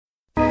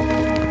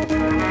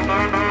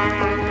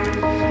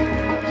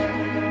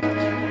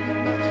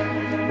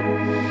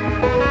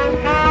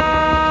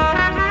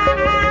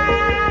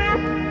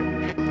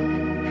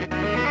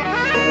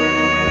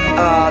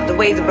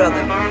way the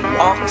brother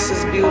walks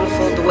is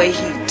beautiful. The way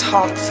he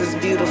talks is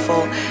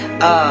beautiful.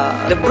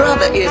 The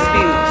brother is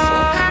beautiful.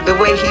 The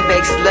way he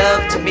makes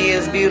love to me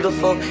is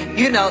beautiful.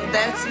 You know,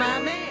 that's my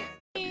man.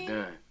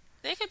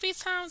 There could be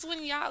times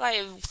when y'all,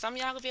 like, some of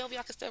y'all available,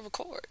 y'all can still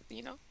record,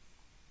 you know?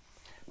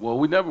 Well,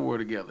 we never were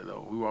together,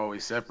 though. We were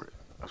always separate.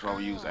 That's why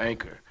we use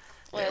Anchor.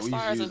 Well, Yeah, as we used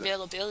far to as use it.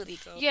 availability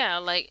goes. Yeah,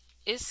 like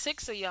it's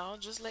 6 of y'all.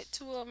 Just let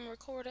 2 of them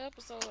record an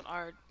episode,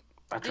 or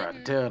I tried to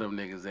didn't. tell them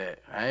niggas that.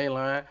 I ain't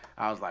lying.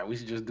 I was like, we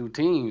should just do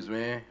teams,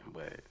 man.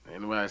 But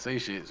ain't nobody say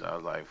shit, so I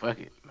was like, fuck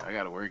it. I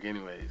gotta work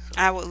anyways. So.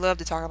 I would love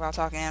to talk about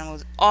talking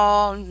animals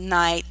all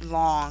night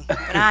long,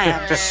 but I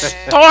am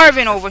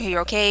starving over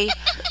here. Okay,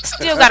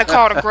 still got to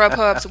call the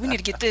Grubhub, so we need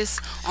to get this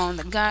on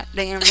the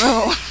goddamn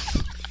road.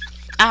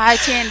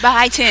 I-10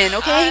 by 10.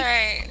 Okay. All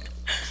right.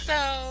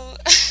 So,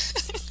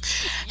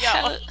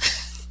 Yo,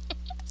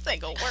 this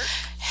ain't gonna work.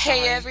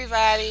 hey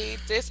everybody,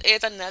 this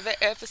is another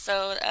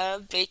episode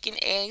of Bacon,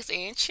 Eggs,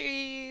 and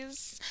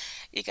Trees.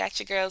 You got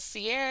your girl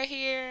Sierra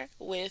here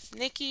with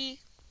Nikki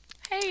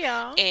Hey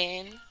y'all.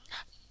 and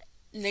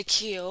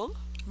Nikhil,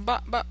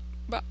 But.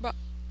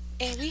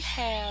 and we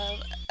have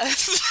a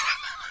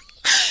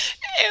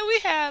and we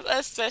have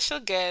a special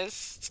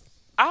guest.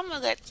 I'm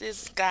gonna let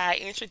this guy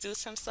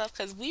introduce himself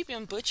because we've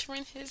been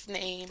butchering his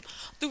name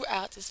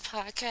throughout this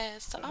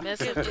podcast. So I'm gonna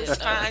give this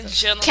fine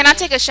gentleman. Can I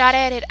take a shot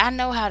at it? I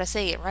know how to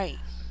say it right.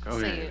 Go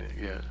Say ahead.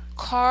 Yeah.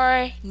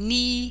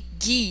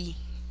 Carnegie.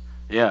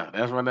 Yeah,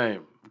 that's my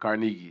name.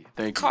 Carnegie.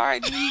 Thank you.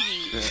 Carnegie?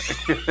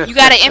 You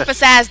got to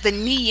emphasize the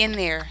knee in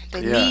there.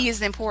 The Yeah. knee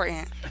is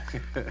important.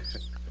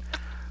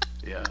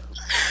 Yeah.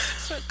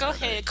 So go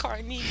ahead,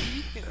 Carnegie.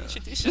 You can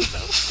introduce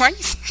yourself.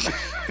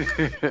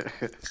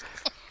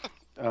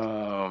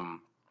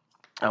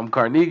 I'm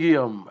Carnegie.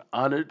 I'm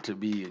honored to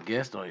be a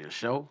guest on your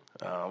show.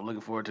 I'm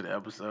looking forward to the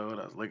episode.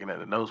 I was looking at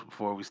the notes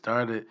before we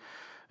started,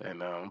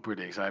 and I'm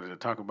pretty excited to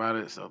talk about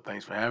it. So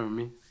thanks for having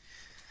me.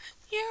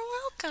 You're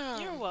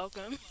welcome. You're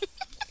welcome.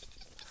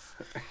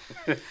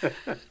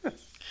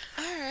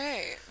 All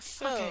right.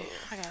 So Okay,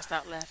 I gotta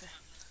stop laughing.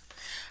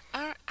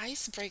 our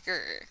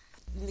icebreaker.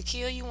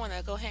 Nikhil, you want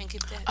to go ahead and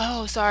get that?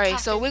 Oh, sorry.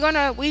 So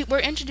Poppin'. we're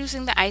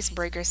introducing the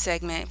icebreaker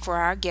segment for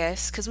our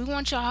guests because we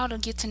want y'all to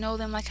get to know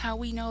them like how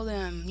we know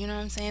them. You know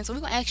what I'm saying? So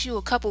we're gonna ask you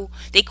a couple.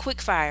 They quick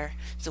fire.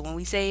 So when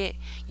we say it,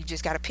 you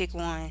just gotta pick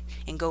one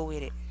and go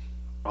with it.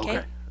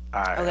 Okay.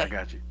 All right. I Okay.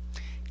 got you.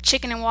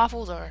 Chicken and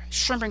waffles or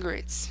shrimp and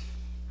grits?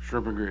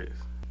 Shrimp and grits.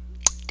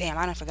 Damn,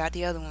 I done forgot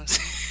the other ones.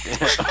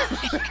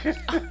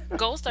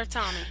 Ghost or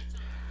Tommy?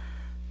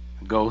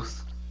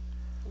 Ghost.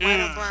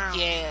 White or brown?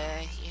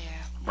 Yeah.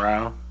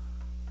 Brown.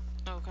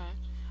 Okay.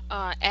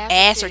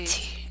 Ass or titties?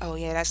 T? Oh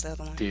yeah, that's the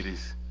other one.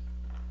 Titties.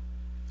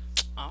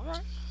 All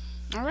right.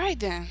 All right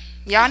then.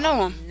 Y'all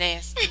know them.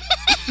 Nasty.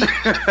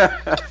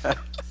 That's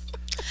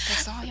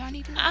all y'all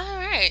need to know. All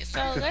right. So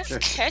let's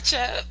catch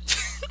up.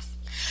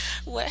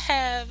 What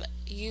have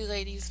you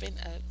ladies been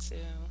up to?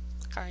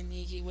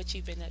 Carnegie, what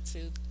you been up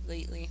to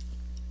lately?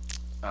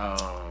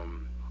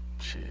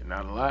 Shit,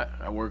 not a lot.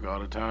 I work all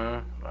the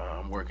time.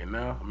 I'm working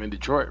now. I'm in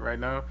Detroit right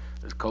now.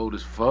 It's cold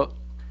as fuck.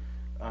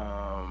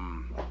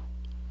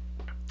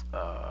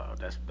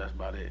 That's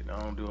about it. I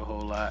don't do a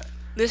whole lot.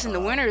 Listen, the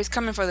winter is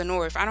coming for the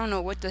north. I don't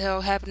know what the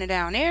hell happening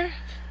down there,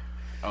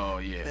 Oh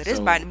yeah. but it's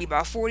so- about to be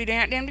about 40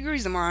 damn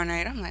degrees tomorrow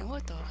night. I'm like,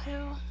 what the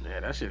hell? Yeah,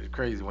 that shit is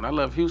crazy. When I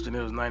left Houston,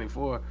 it was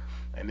 94,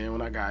 and then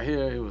when I got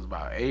here, it was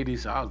about 80.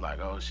 So I was like,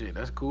 oh shit,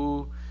 that's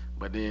cool.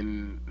 But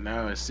then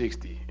now it's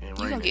 60 and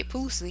You raining. gonna get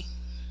pussy.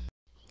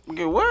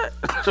 Get what?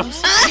 Whatever. That's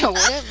what the old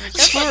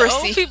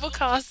Pleurisy. people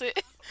call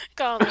it.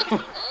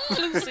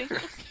 Lucy.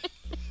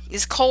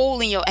 It's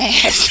cold in your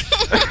ass.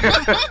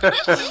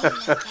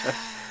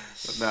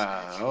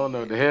 Nah, I don't know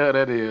what the hell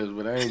that is,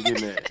 but I ain't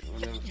getting that.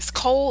 It's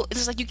cold. It's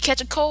just like you catch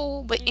a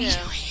cold, but Yeah.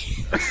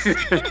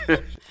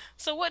 anyway.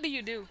 So what do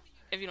you do,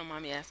 if you don't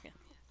mind me asking?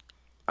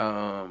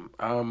 I'm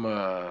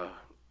a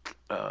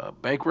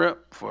bank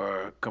rep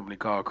for a company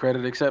called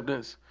Credit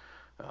Acceptance.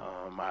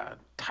 My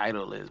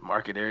title is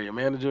Market Area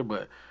Manager,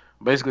 but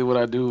basically what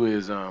I do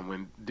is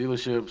when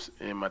dealerships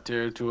in my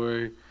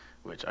territory,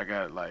 which I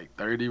got like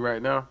 30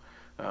 right now,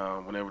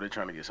 whenever they're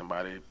trying to get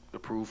somebody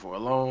approved for a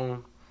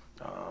loan,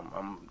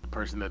 I'm the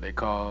person that they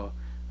call,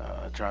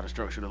 try to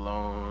structure the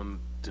loan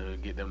to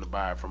get them to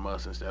buy it from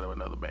us instead of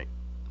another bank.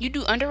 You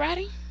do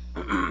underwriting?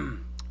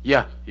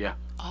 Yeah.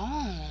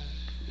 Oh.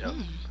 Yep.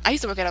 I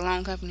used to work at a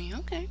loan company.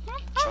 Okay.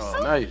 Oh,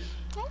 nice.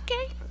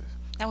 Okay.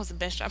 That was the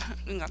best job.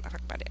 We're not talk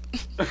about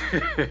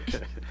that.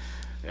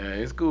 Yeah,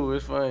 it's cool.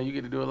 It's fun. You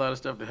get to do a lot of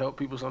stuff to help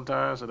people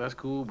sometimes, so that's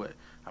cool. But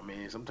I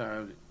mean,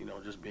 sometimes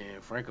just being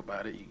frank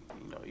about it,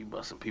 you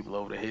bust some people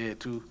over the head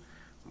too.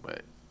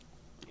 But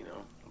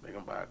they're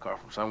gonna buy a car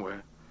from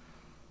somewhere.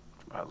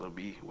 Might as well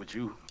be with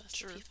you. That's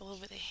people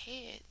over the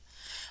head.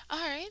 All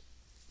right.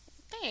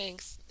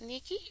 Thanks,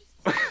 Nikki.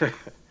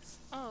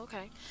 Oh,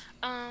 okay.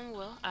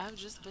 Well, I've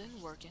just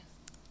been working,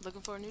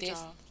 looking for a new This-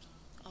 job.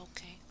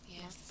 Okay.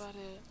 That's Yes. about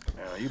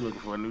it. You looking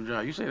for a new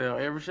job? You say that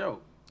on every show.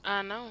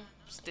 I know.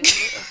 Still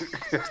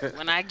looking.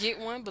 When I get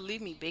one,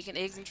 believe me, bacon,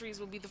 eggs, and trees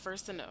will be the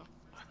first to know.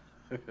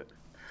 Yeah.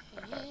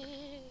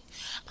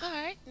 All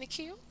right,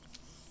 Nikhil.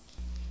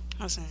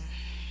 Listen,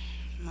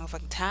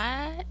 motherfucking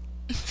tired.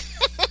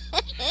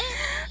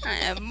 I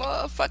am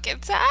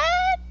motherfucking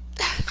tired.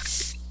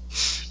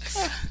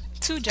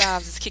 2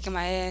 jobs is kicking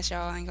my ass,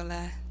 y'all. I ain't gonna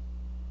lie.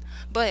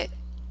 But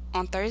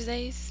on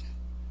Thursdays,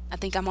 I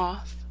think I'm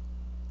off.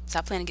 So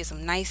I plan to get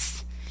some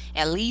nice,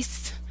 at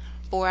least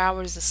 4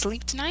 hours of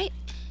sleep tonight.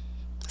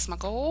 That's my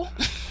goal.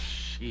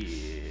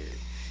 Shit.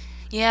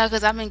 Yeah,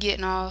 because I've been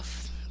getting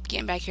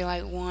back here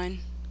like 1.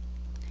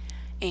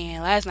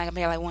 And last night I got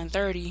back like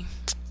 1:30.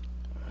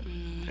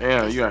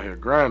 Damn, you out here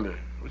grinding.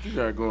 What you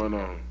got going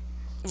on?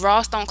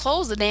 Ross don't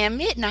close the damn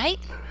midnight.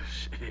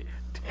 Shit.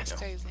 That's Damn.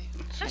 crazy.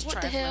 Just What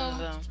the trifling hell? with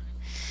them.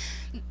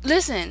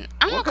 Listen,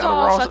 I'm gonna What kind of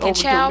call Ross fucking open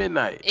till child.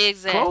 midnight?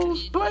 Exactly.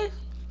 Closed place?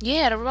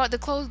 Yeah, the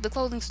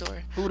clothing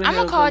store. Who the I'm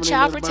hell gonna call coming in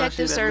Child there to buy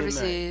Protective shit at midnight?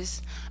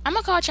 Services. I'm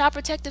gonna call Child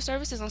Protective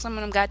Services on some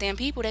of them goddamn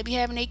people that be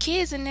having their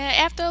kids in there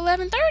after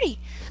 11:30.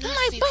 I'm Not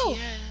like, bro,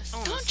 CPS.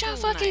 On a don't y'all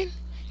school fucking. night.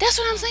 That's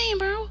what I'm saying,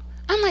 bro.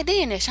 I'm like,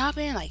 they in there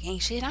shopping, like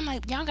ain't shit. I'm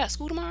like, y'all got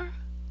school tomorrow?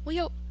 Well,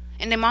 yo,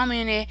 and then mama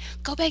in there,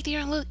 go back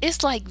there and look.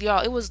 It's like,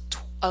 y'all, it was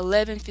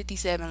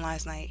 11:57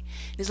 last night.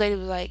 This lady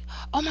was like,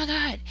 oh my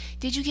god,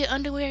 did you get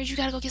underwear? You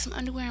gotta go get some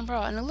underwear and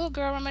bra. And the little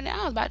girl remember that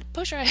I was about to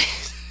push her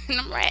ass in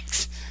them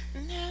racks.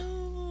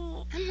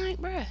 No. I'm like,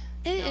 bruh,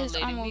 it Yo, is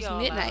lady, we almost all out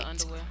of midnight.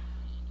 underwear.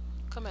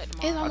 Come back It's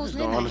tomorrow. I almost just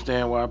don't midnight.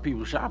 understand why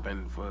people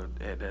shopping for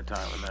at that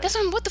time of night. That's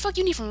what the fuck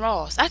you need from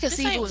Ross. I could This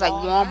see if it ain't was like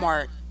Walmart.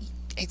 Walmart.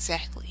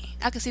 Exactly.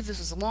 I could see if this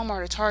was a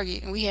Walmart or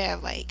Target and we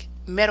have like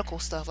medical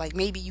stuff. Like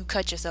maybe you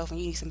cut yourself and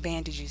you need some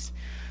bandages.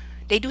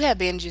 They do have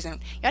bandages and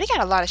yeah, they got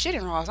a lot of shit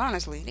in Ross,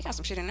 honestly. They got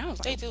some shit in there. I was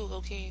They like, do,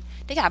 okay.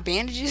 they got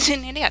bandages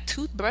in there, they got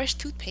toothbrush,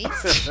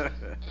 toothpaste, Mm-mm.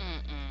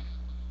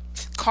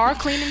 car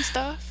cleaning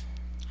stuff,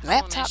 How long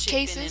that laptop shit been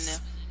in cases.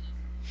 there?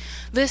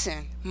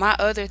 Listen, my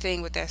other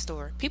thing with that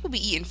store, people be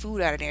eating food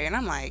out of there and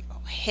I'm like,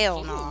 oh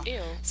hell no. Ew.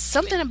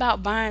 Something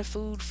about buying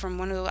food from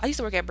one of those. I used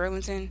to work at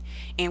Burlington,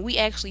 and we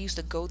actually used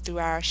to go through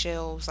our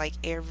shelves like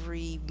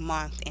every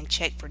month and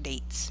check for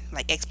dates,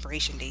 like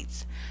expiration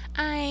dates.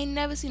 I ain't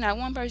never seen that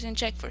one person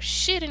check for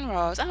shit in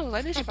Ross. I was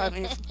like, this shit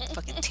probably been for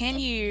fucking 10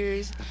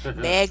 years.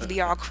 Bags be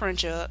all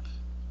crunch up.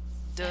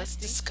 That's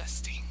Dusty.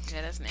 disgusting.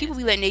 Yeah, that's nasty. People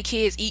be letting their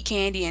kids eat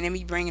candy and then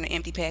be bringing an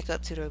empty pack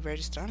up to the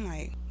register. I'm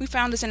like, we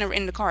found this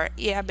in the cart.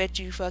 Yeah, I bet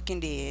you fucking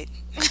did.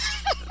 Ate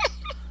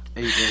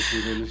that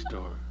shit in the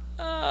store.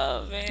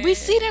 Oh, man. We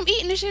see them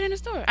eating the shit in the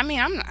store. I mean,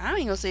 I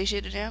ain't gonna say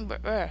shit to them,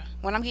 but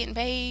when I'm getting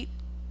paid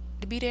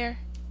to be there,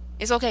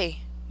 it's okay.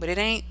 But it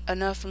ain't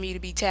enough for me to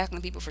be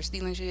tackling people for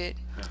stealing shit.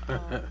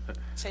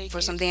 Take For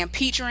it. some damn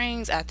peach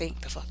rings, I think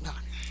the fuck not.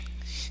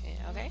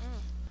 Yeah, okay.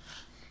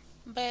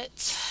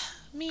 But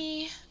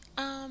me,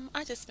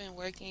 I just been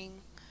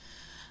working.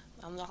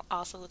 I'm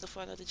also looking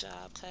for another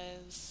job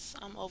because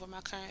I'm over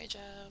my current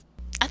job.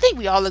 I think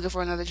we all looking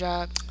for another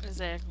job.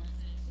 Exactly.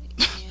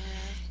 Yeah,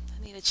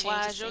 I need a change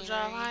Why of is your scenery.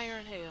 job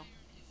hiring? Hell.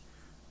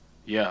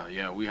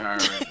 Yeah, we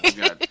hiring.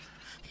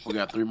 We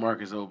got 3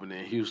 markets open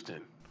in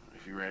Houston.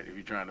 If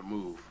you're trying to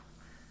move.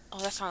 Oh,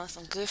 that sounds like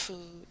some good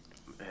food.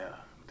 Yeah,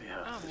 I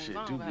that don't shit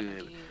know too about the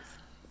good. kids.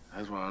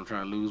 That's why I'm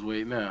trying to lose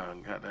weight now.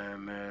 Got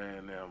down there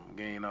and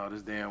gain all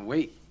this damn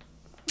weight.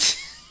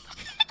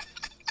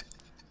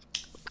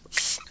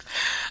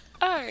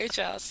 All right,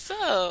 y'all.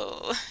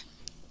 So,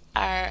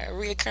 our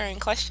reoccurring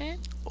question: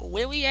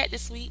 where we at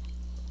this week?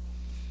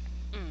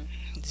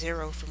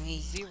 0 for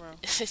me. 0.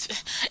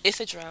 It's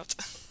a drought.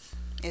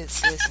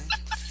 It's listen.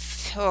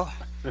 Oh,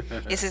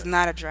 this is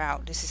not a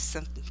drought. This is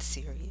something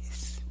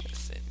serious.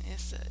 Listen,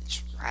 it's a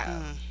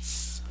drought.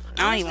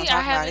 I don't even want to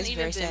talk about it. haven't It's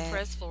even very been sad.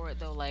 pressed for it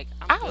though. Like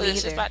I I'm was Me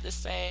just either. about to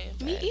say.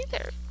 Me but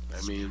either.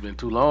 That means it's been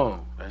too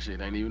long. That shit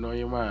ain't even on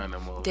your mind no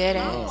more. Dead Too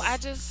ass. long. No,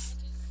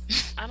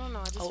 I don't know.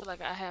 I just feel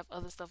like I have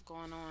other stuff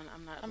going on.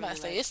 I'm not I'm really about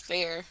to say like, it's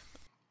fair.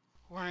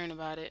 worrying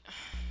about it.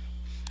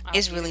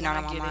 It's I'll really get it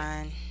not when on I my get it.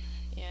 mind.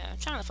 Yeah, I'm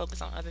trying to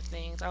focus on other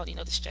things. I don't need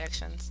no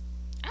distractions.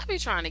 I be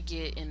trying to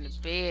get in the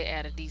bed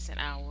at a decent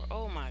hour.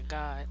 Oh my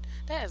god,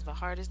 that is the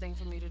hardest thing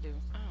for me to do.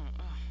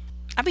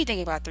 I be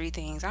thinking about 3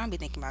 things. I don't be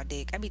thinking about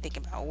dick. I be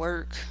thinking about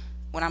work,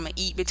 what I'm gonna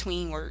eat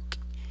between work,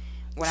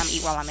 what I'm gonna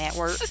eat while I'm at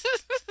work,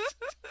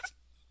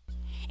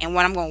 and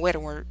what I'm gonna wear to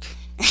work.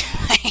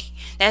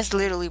 That's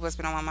literally what's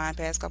been on my mind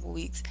past couple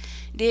weeks.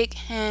 Dick,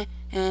 did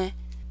I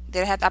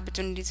have the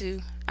opportunity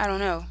to? I don't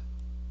know.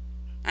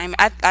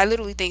 I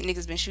literally think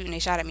niggas been shooting they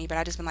shot at me, but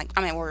I just been like,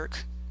 I'm at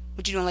work.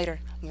 What you doing later?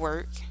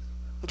 Work.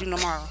 What you doing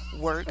tomorrow?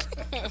 Work.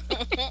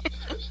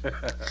 What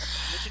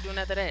you doing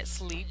after that?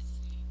 Sleep.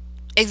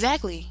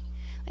 Exactly.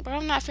 Like, bro,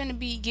 I'm not finna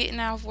be getting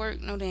out of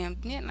work no damn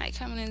midnight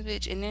coming in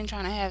this bitch and then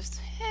trying to have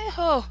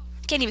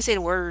can't even say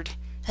the word.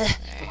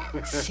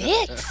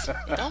 Sex.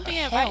 Don't be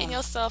inviting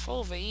yourself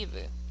over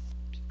either.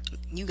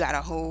 You got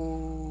a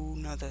whole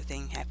nother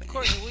thing happening.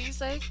 Courtney, what you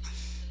say?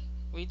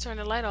 When you turn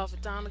the light off,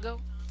 it's time to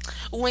go.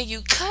 When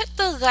you cut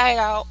the light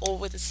out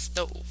over the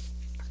stove,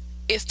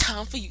 it's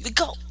time for you to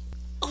go.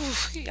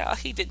 Oh, y'all,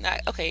 he did not.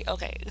 Okay,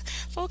 okay.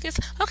 Focus.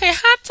 Okay,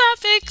 hot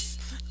topics.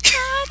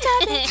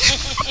 Hot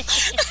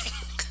topics.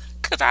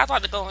 Because I was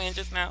about to go in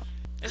just now.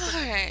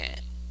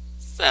 Alright.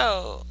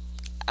 So,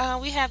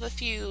 we have a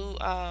few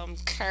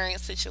current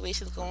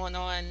situations going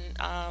on.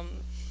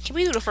 Can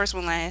we do the first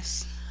one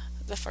last?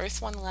 The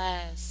first one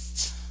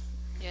last.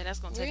 Yeah, that's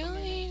gonna take a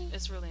Really? minute.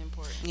 It's really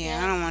important.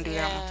 Yeah, I don't want to do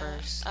that one Yeah.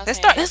 first. Okay. Let's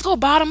start. Let's go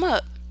bottom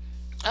up.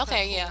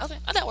 Okay, yeah. Okay,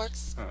 oh, that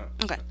works.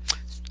 Okay.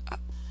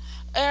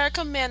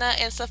 Erica Mena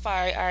and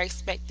Safari are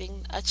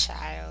expecting a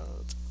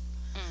child.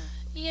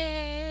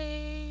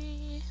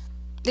 Yay!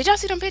 Did y'all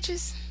see them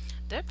pictures?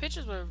 Their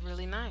pictures were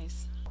really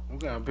nice.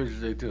 What kind of pictures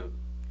they took?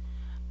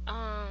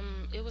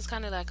 It was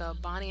kind of like a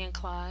Bonnie and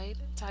Clyde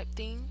type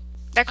thing.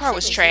 That car think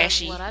was it's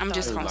trashy. like what I I'm thought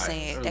just it gonna was say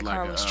like- it. it That was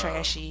car like was a,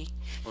 trashy.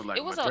 Was it like It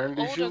a was an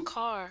maternity older shoot?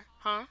 car,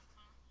 huh?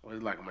 Was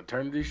it like a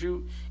maternity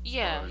shoot?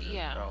 Yeah, Or is it-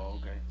 yeah. Oh,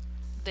 okay.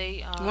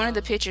 They One of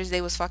the pictures,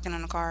 they was fucking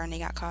on the car and they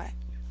got caught.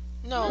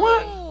 No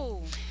What? way.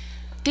 Oh,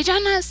 Did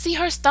y'all not see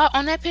her stock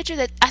on that picture?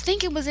 That I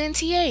think it was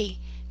NTA.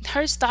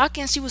 Her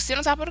stockings. She was sitting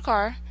on top of the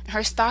car.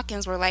 Her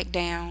stockings were like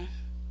down,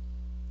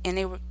 and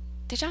they were.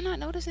 Did y'all not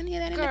notice any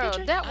of that in the girl,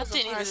 picture? that I was a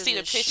didn't part even of see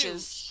the shoot.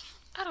 pictures.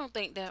 I don't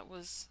think that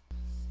was.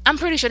 I'm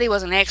pretty sure they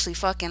wasn't actually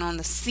fucking on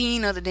the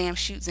scene of the damn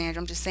shoot, Xandra.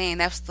 I'm just saying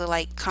that's the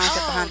like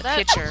concept behind the that,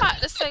 picture. I'm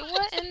about to say,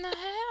 what in the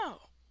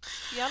hell?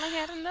 Y'all ain't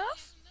had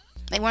enough?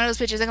 Like one of those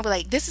pictures, they're gonna be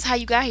like, "This is how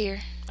you got here."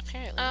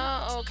 Apparently.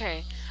 Oh,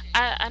 okay.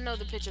 I know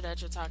the picture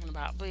that you're talking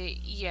about, but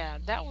yeah,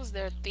 that was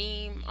their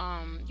theme.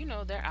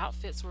 Their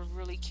outfits were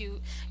really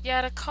cute.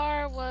 Yeah, the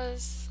car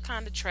was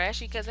kind of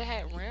trashy because it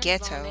had rims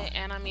Ghetto. on it,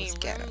 and I mean was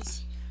ghetto.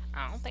 rims.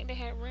 I don't think they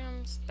had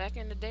rims back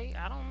in the day.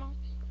 I don't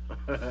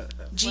know.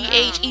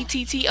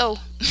 GHETTO.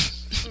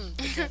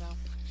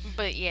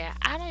 But yeah,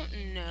 I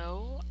don't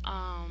know.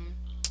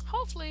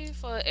 Hopefully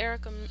for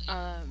Erica,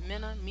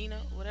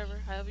 Mina,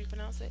 whatever, however you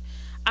pronounce it.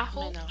 I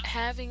hope Mena.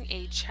 having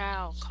a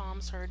child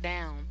calms her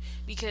down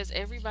because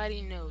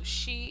everybody knows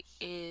she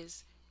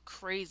is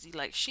crazy.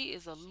 Like she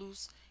is a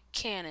loose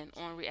cannon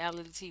on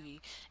reality TV,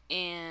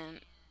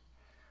 and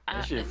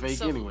That shit and fake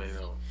so anyway,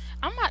 though.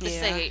 I'm about to Yeah,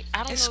 say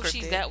I don't it's know if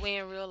she's scripted. that way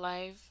in real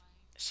life.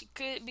 She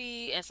could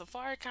be, and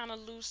Safari kind of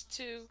loose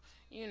too.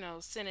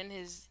 Sending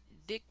his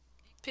dick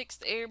pics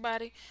to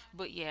everybody.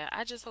 But yeah,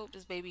 I just hope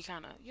this baby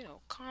kind of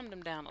calmed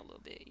him down a little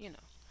bit.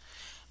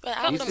 But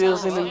I Help He was them still out,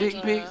 sending dick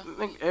Sandra. pics.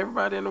 Nigga,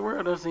 everybody in the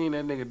world done seen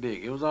that nigga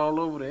dick. It was all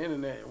over the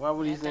internet. Why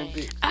would he That send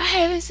thing. pics? I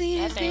haven't seen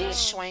That his thing bitch. was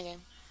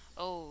swinging.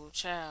 Oh,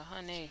 child,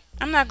 honey,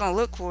 I'm not gonna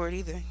look for it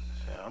either.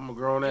 Yeah, I'm a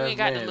grown you ass ain't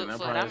got man. to and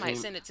look I for it. I probably might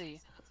seen send it to you.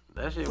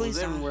 that shit Please was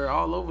don't. everywhere,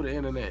 all over the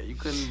internet. You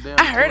couldn't damn.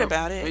 I heard pull up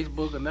about it.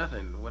 Facebook or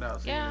nothing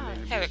without seeing Yeah,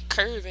 the nigga Had a dick.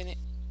 curve in it.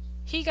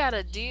 He got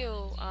a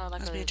deal,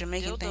 like Must a be a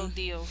Jamaican dildo thing.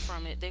 deal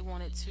from it. They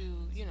wanted to,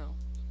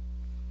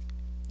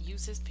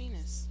 use his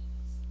penis.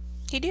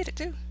 He did it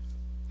too.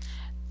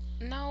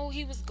 No,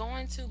 he was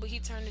going to, but he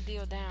turned the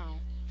deal down.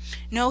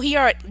 No,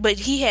 but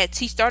he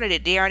started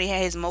it. They already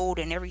had his mold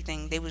and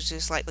everything. They was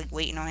just like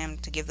waiting on him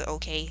to give the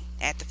okay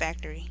at the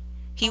factory.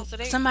 Oh, so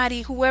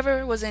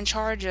Whoever was in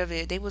charge of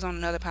it, they was on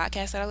another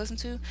podcast that I listened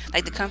to.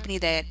 Like the company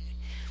that,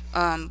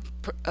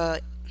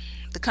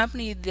 the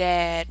company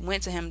that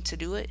went to him to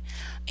do it,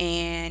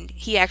 and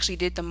he actually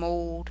did the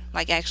mold,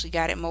 like actually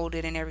got it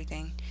molded and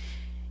everything.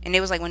 And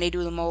it was like when they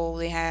do the mold,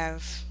 they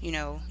have,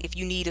 if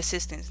you need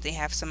assistance, they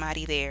have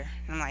somebody there.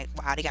 And I'm like,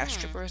 wow, they got a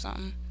stripper or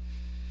something.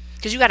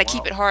 Because you got to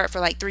keep Wow. it hard for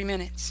like 3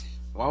 minutes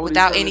Why would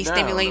without he turn any it down,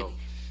 stimulate, though?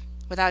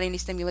 without any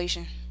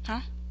stimulation,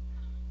 huh?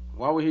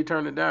 Why would he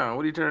turn it down?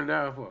 What did he turn it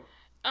down for?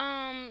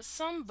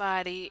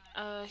 Somebody,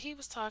 he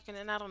was talking,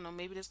 and I don't know,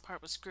 maybe this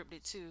part was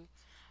scripted too,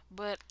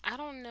 but I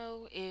don't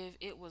know if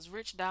it was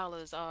Rich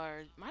Dollars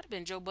or might have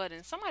been Joe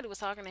Budden. Somebody was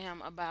talking to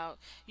him about,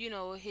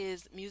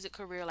 his music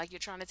career. Like you're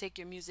trying to take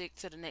your music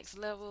to the next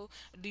level.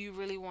 Do you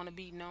really want to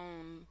be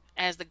known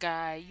as the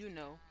guy,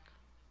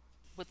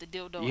 with the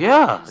dildo?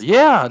 Yeah, and stuff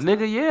yeah, and stuff?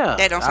 nigga, yeah.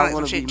 That don't I sound like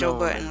wanna some shit be Joe known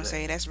Budden as would that.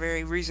 say. That's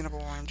very reasonable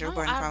on him. Joe No,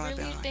 Budden I probably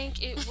really been like,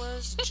 think it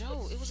was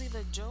Joe. It was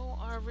either Joe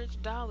or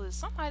Rich Dollars.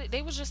 Somebody,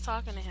 they was just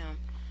talking to him.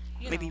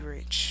 maybe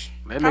Rich.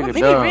 That Probably, nigga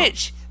maybe dumb.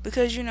 Rich.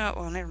 Because,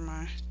 well, never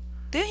mind.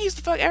 Didn't he used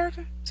to fuck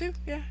Erica, too?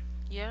 Yeah.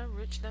 Yeah,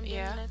 Rich done been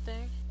Yeah. in that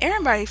thing.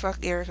 Everybody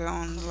fucked Erica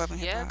on Love and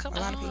Hip Yeah, a Hop. couple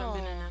A lot of people.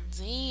 people. Been in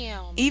there.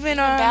 Damn. Even,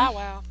 Bow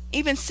Wow.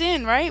 Even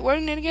Sin, right?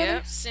 Weren't they together?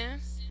 Yep, Sin.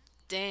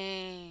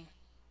 Dang.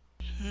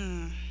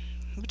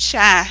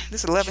 Shy.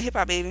 This is Love and Hip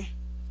Hop, baby.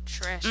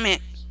 Trash. I mean,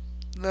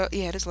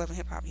 yeah, this is Love and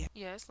Hip Hop, yeah.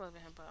 Yeah, it's Love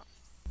and Hip Hop.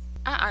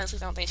 I honestly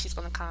don't think she's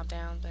gonna calm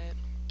down,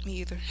 but Me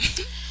either.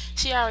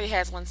 she already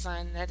has one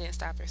son. That didn't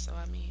stop her, so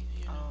I mean,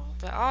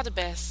 But all the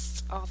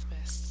best. All the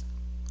best.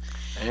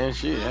 And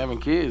shit, having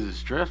kids is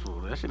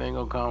stressful. That shit ain't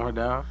gonna calm her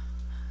down.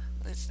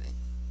 Listen.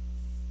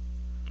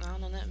 I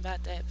don't know nothing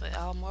about that, but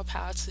all more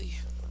power to you.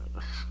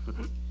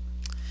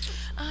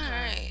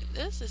 Alright.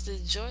 This is the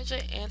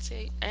Georgia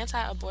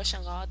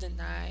anti-abortion law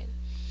denied.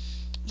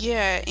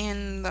 Yeah,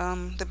 in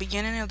the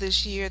beginning of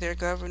this year, their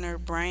governor,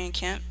 Brian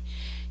Kemp,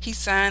 he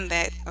signed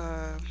that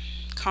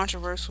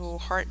controversial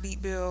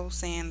heartbeat bill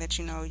saying that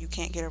you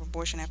can't get an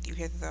abortion after you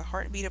hear the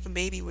heartbeat of a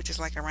baby, which is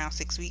like around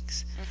 6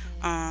 weeks.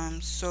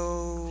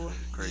 So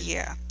Crazy.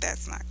 yeah,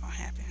 that's not gonna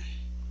happen.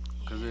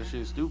 Cause that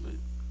shit's stupid.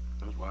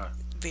 That's why.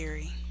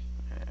 Very.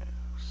 Yeah,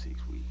 6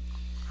 weeks.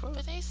 Fuck.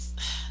 But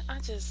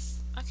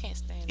I can't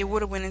stand It it.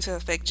 would have went into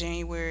effect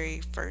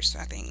January 1st,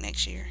 I think,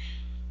 next year,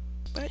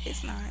 but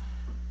it's not.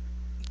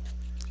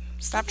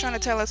 Stop trying to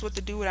tell us what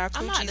to do with our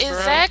I'm not coochies, bro.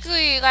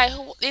 Exactly. Like, I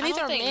these don't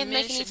are think men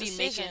men making should these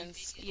be making.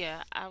 decisions.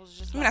 Yeah, I was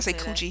just When about I to say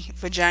say that. coochie,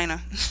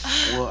 vagina.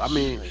 Well, I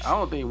mean, I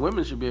don't think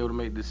women should be able to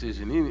make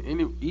decisions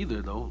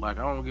either though. Like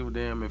I don't give a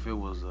damn if it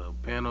was a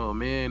panel of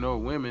men or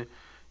women.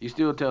 You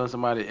still telling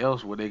somebody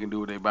else what they can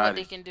do with their What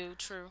they body. can do,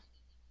 true.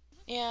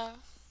 Yeah,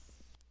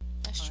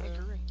 that's I true.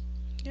 agree.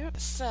 Yep.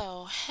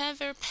 So,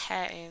 Heather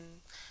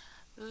Patton,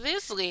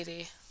 this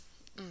lady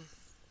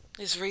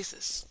is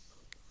racist.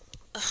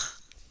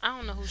 I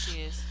don't know who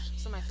she is.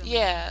 Somebody fill me in.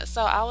 Yeah,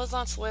 so I was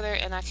on Twitter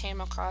and I came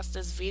across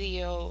this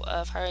video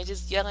of her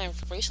just yelling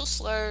racial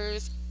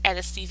slurs at a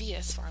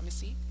CVS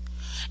pharmacy.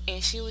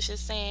 And she was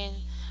just saying,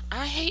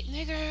 I hate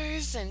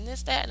niggers and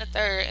this, that, and the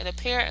third. And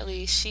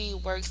apparently she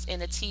works in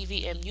the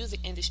TV and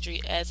music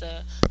industry as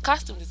a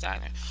costume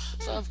designer.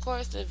 So, of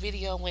course, the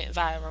video went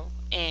viral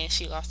and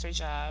she lost her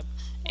job.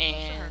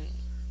 And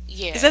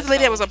yeah. Is that the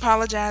lady that so- was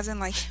apologizing?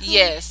 Like,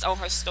 Yes, on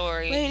her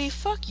story. lady,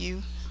 fuck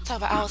you. Talk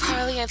about I was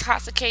highly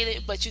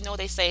intoxicated, but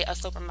they say a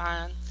sober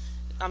mind.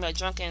 I'm a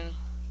drunken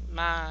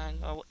mind.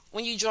 Or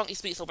when you drunk, you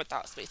speak sober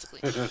thoughts, basically.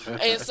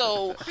 And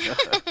so,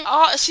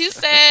 she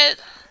said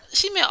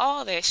she meant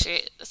all that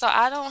shit. So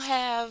I don't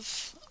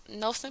have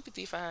no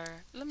sympathy for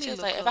her. Let me She was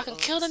look like, if her I can up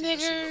kill the and see what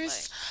she look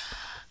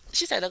niggers,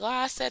 she said the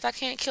law says I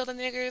can't kill the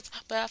niggers,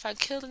 but if I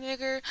kill the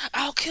nigger,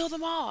 I'll kill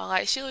them all.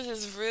 Like she was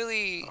just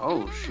really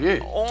Oh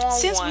shit. on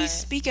Since one. we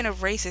speaking of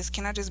racist,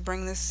 can I just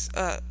bring this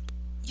up?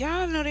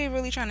 Y'all know they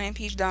really trying to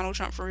impeach Donald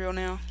Trump for real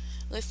now.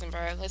 Listen,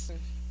 bro, listen.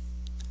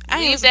 I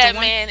ain't Leave listened that to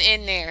one. man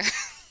in there.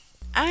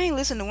 I ain't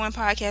listened to one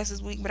podcast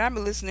this week, but I've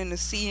been listening to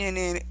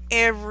CNN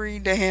every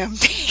damn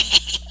day.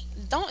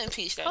 Don't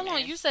impeach that Hold man.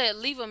 on, you said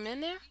leave him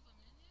in there?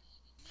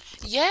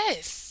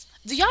 Yes.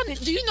 Do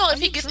you know if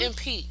he you gets true?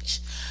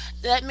 impeached,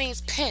 that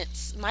means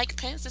Pence, Mike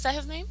Pence, is that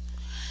his name?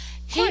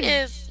 He Courtney.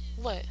 is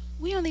what?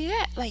 We only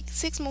got like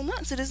 6 more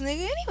months of this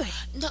nigga anyway.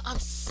 No, I'm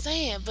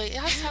saying, but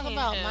I was talking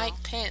about Hell.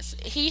 Mike Pence.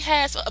 He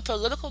has a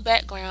political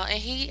background and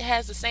he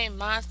has the same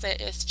mindset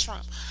as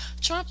Trump.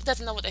 Trump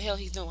doesn't know what the hell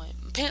he's doing.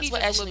 Pence He's will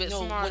just a actually little bit know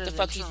what smarter the than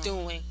fuck he's Trump.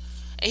 doing.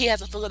 And he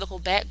has a political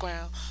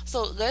background.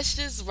 So let's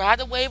just ride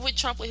the wave with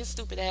Trump with his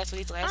stupid ass for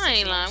these last I 6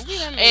 ain't lying. months. We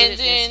done And made it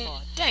then, this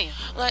far. Damn.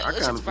 like, I let's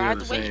kind of just feel ride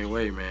the the wave. same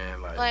way,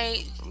 man.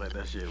 Like, Let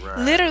that shit ride.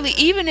 Literally,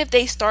 even if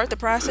they start the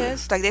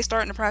process, like they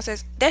starting the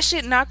process, that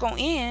shit not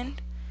gonna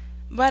end.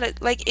 But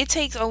it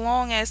takes a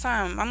long ass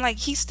time. I'm like,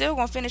 he's still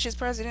gonna finish his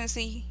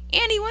presidency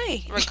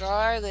anyway.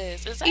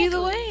 regardless. Exactly.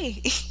 Either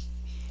way,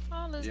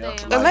 All this Yeah.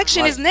 damn. the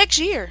election like- is next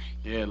year.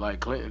 Yeah, like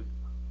Clinton.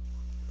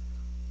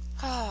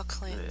 Oh,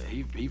 Clint.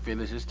 Yeah, he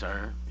finished his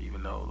term,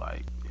 even though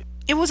like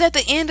It was at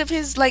the end of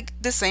his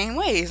the same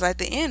way. It's like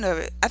the end of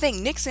it. I think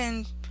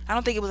Nixon. I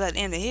don't think it was at the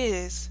end of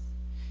his,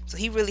 so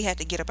he really had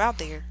to get up out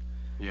there.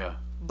 yeah.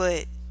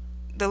 But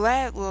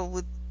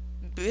with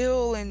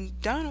Bill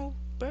and Donald,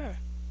 bruh,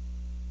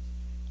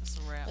 It's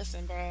a wrap.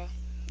 Listen, bro.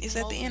 it's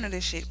at the end of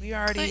this shit.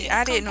 Clinton,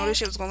 I didn't come know this back.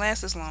 shit was gonna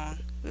last this long.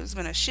 It's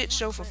been a shit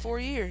show for 4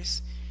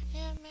 years.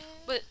 Yeah, man.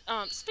 But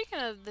speaking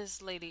of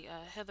this lady,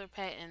 Heather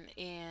Patton,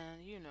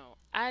 and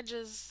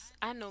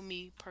I know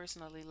me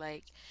personally.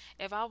 Like,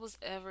 if I was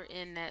ever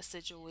in that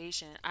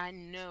situation, I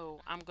know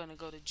I'm gonna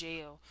go to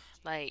jail.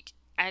 Like,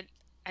 I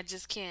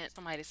just can't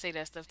somebody say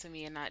that stuff to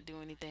me and not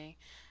do anything.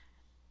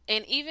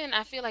 And even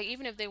I feel like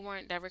even if they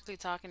weren't directly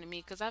talking to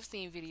me, because I've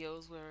seen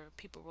videos where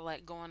people were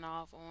like going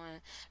off on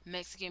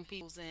Mexican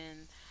peoples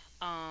and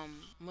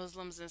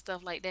Muslims and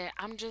stuff like that.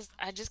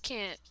 I just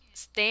can't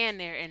stand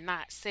there and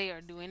not say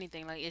or do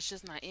anything. Like it's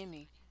just not in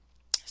me.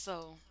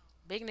 So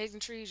bacon, eggs,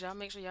 and trees, y'all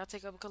make sure y'all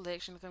take up a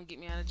collection to come get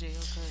me out of jail.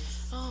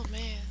 Cause Oh,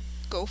 man.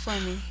 Go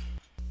funny.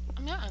 I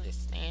mean, I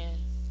understand.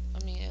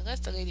 I mean, unless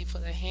the lady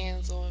put her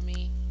hands on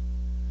me,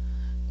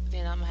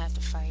 then I'm gonna have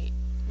to fight.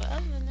 But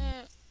other than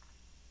that,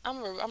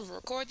 I'm gonna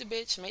record the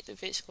bitch, make the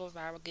bitch go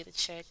viral, get a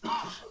check,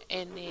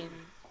 and then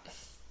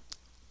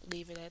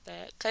leave it at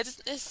that.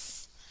 Cause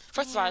it's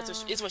first of all,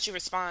 it's what you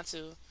respond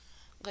to.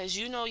 Cause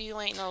you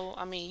ain't no.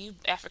 I mean, you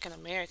African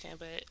American,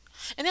 but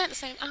and then at the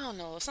same, I don't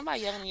know. If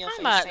somebody yelling in your I'm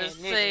about face to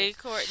saying say,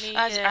 nigga, Courtney,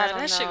 I don't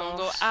that shit know. gonna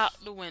go out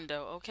the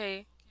window.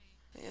 Okay,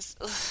 it's,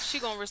 she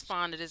gonna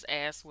respond to this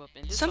ass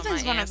whooping. Just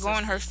Something's for my gonna go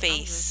in her ancestors. I'm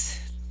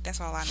face.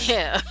 That's all I know. just-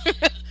 Yeah.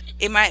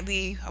 It might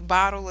be a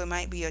bottle. It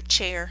might be a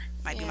chair.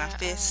 Might be my yeah,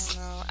 fist.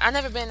 I don't know. I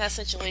never been in that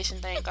situation.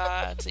 Thank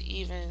God to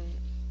even.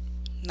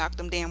 Knock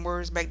them damn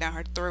words back down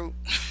her throat.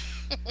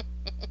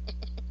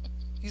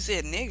 You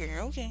said nigger,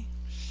 okay.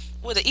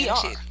 With an That ER.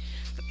 shit-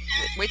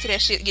 Wait till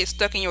that shit gets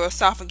stuck in your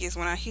esophagus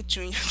when I hit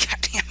you in your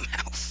goddamn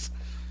mouth.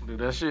 Do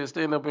that shit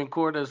stand up in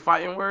court as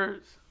fighting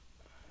words?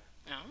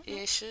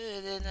 It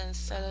should, and then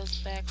set us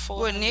back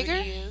 400 What,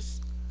 nigger?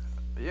 years.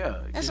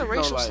 Yeah, That's because a you know,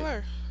 racial like,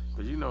 slur.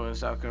 because you know, in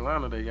South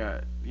Carolina they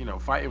got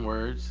fighting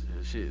words.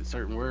 Shit,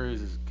 certain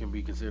words can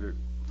be considered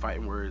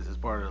fighting words as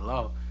part of the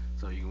law.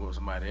 So you can whoop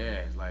somebody's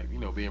ass, like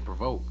being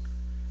provoked.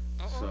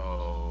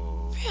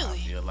 Uh-oh. So I Really?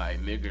 feel like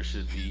nigger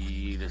should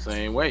be the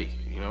same way.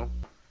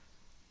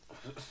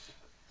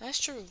 That's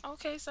true.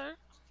 Okay, sir.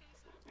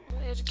 A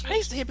little I used to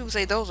education. hear people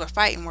say those are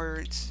fighting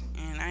words,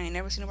 and I ain't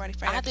never seen nobody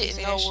fight I after you didn't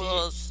say know that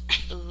it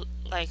shit. was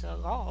like a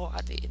law.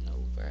 I didn't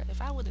know, bro.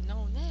 If I would have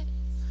known that,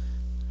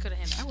 Could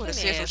have I handled would have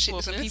plenty said some ass shit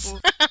to some whoopings.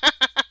 people.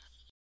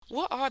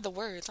 what are the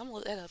words? I'm gonna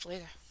look that up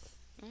later.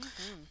 Hmm.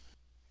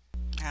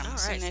 I don't All know, right.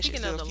 send that shit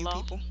Speaking to of a the few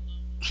law, people.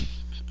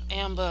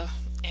 Amber,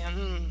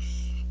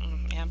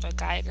 Amber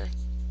Geiger.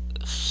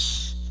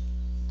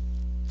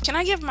 Can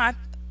I give my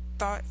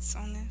thoughts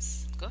on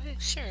this go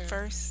ahead. Sure.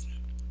 first?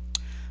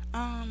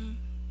 Um,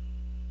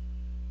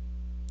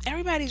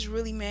 Everybody's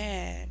really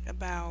mad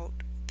about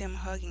them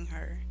hugging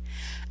her.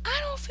 I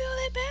don't feel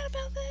that bad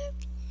about that.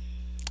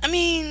 I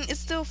mean, it's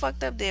still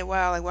fucked up that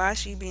wow, like why is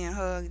she being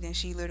hugged and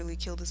she literally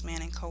killed this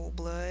man in cold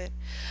blood.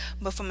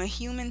 But from a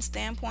human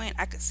standpoint,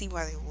 I could see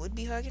why they would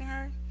be hugging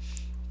her,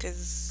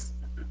 cause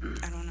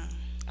I don't know.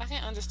 I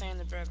can understand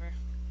the brother.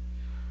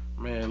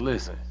 Man,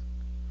 listen,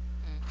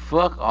 Hmm.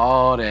 fuck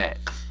all that.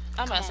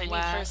 I'm Come about to on, say me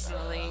Wise.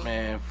 personally.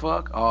 Man,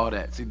 fuck all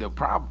that. See, the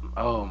problem,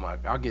 oh my,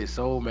 I get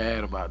so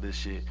mad about this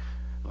shit.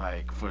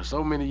 Like, for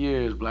so many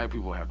years, black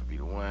people have to be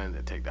the ones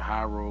that take the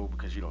high road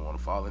because you don't want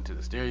to fall into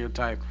the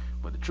stereotype.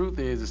 But the truth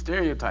is, the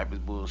stereotype is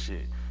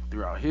bullshit.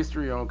 Throughout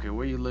history, I don't care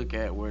where you look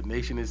at, where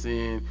nation it's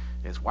in,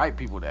 it's white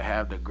people that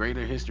have the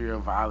greater history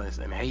of violence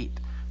and hate.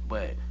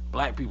 But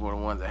black people are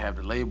the ones that have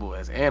the label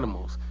as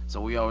animals. So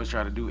we always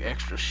try to do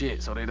extra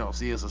shit so they don't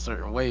see us a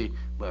certain way.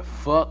 But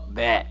fuck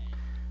that.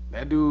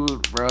 That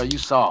dude, bro, you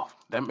soft.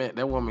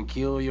 That woman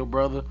killed your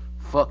brother.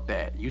 Fuck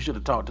that. You should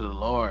have talked to the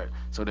Lord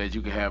so that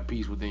you could have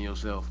peace within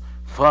yourself.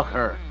 Fuck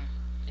her.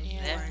 Hmm. Yeah.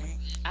 Exactly.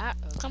 Right.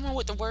 I. Come on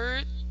with the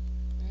word.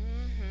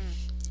 Hmm.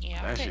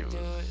 Yeah, I That shit couldn't do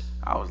was. it.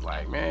 I was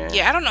like, man,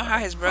 Yeah, I don't know how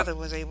his fuck. brother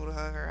was able to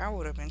hug her. I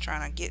would have been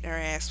trying to get her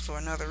ass for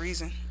another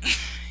reason.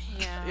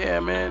 Yeah. Yeah,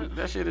 man,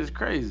 that shit is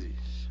crazy.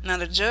 Now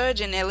the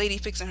judge and that lady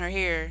fixing her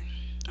hair,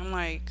 I'm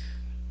like,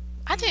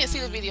 I didn't see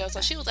the video, so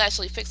okay. she was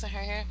actually fixing her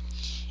hair.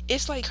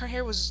 It's like her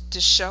hair was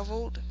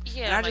disheveled, and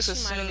Yeah, I like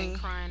just she might have been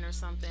assumed. crying or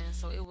something,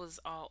 so it was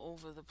all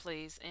over the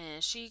place.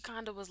 And she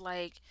kind of was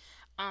like,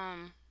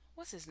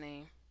 what's his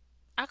name?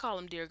 I call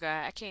him Dear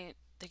Guy. I can't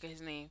think of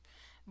his name.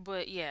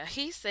 But yeah,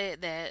 he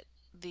said that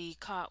the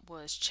cop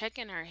was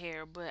checking her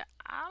hair, but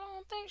I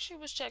don't think she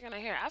was checking her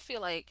hair. I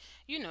feel like,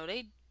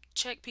 they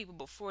check people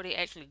before they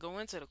actually go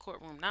into the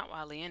courtroom, not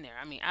while they're in there.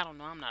 I mean, I don't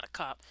know. I'm not a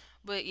cop.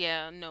 But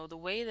yeah, no, the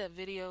way that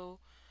video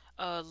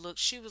looked,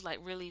 she was like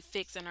really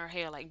fixing her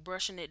hair, like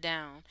brushing it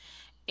down.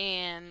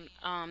 And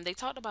they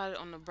talked about it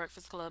on the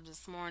Breakfast Club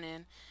this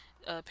morning.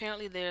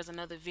 Apparently, there's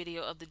another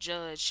video of the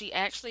judge. She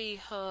actually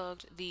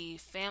hugged the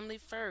family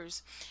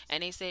first,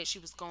 and they said she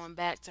was going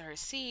back to her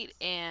seat,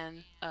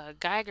 and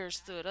Geiger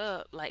stood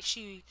up like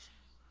she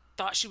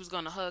thought she was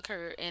going to hug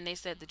her, and they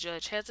said the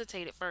judge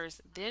hesitated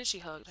first, then she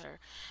hugged her.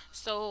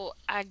 So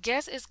I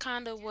guess it's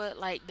kind of what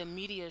like the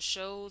media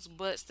shows,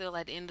 but still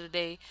at the end of the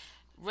day,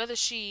 whether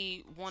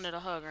she wanted a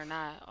hug or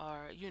not,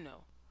 or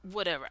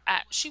whatever,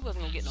 she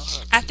wasn't gonna get no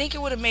hug. I think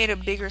it would have made a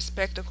bigger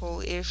spectacle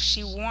if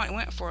she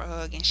went for a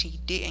hug and she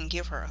didn't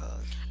give her a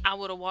hug. I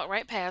would have walked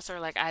right past her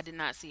like I did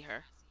not see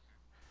her.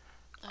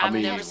 I I've I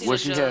mean, never haven't seen a what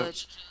seen she it. have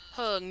judge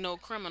hug no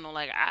criminal.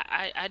 Like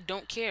I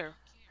don't care.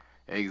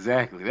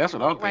 exactly? That's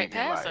what I'm Walk right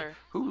thinking. past Like, her.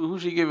 who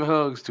she giving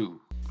hugs to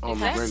on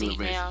Have a a regular Exactly. seat,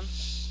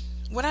 basis?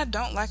 ma'am. What I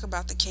don't like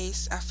about the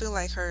case, I feel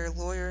like her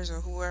lawyers or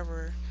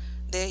whoever,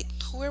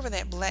 whoever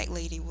that black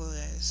lady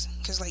was,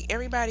 because like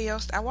everybody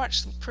else, I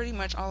watched pretty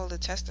much all of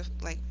the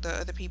like the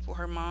other people,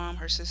 her mom,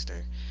 her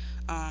sister,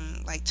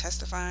 like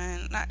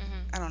testifying. Not, Hmm.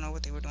 I don't know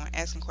what they were doing,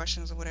 asking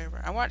questions or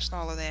whatever. I watched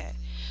all of that,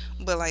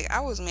 but like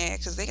I was mad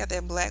because they got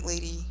that black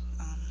lady,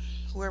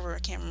 whoever, I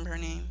can't remember her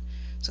name,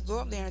 to go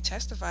up there and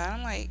testify.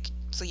 I'm like,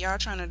 so y'all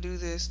trying to do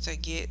this to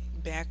get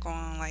back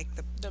on like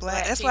the The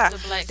black? black That's why. The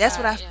people's black That's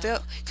what side, I yeah.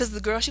 felt. Cause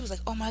the girl, she was like,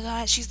 "Oh my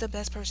God, she's the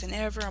best person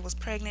ever. I was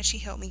pregnant. She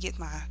helped me get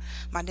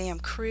my damn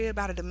crib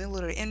out of the middle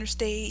of the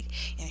interstate,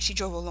 and she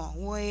drove a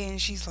long way. And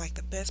she's like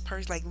the best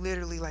person. Like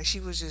literally, like she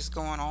was just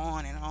going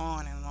on and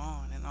on and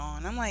on and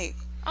on. I'm like,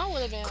 I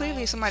would have been clearly, if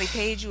like, somebody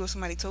paid you or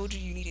somebody told you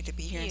you needed to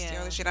be here and say all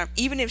Yeah. this shit.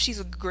 Even if she's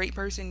a great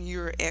person,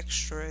 you're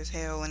extra as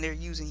hell, and they're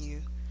using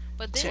you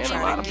But to didn't And they a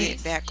try lot to of people, get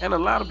release? back. and a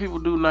lot of people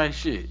do nice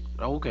shit.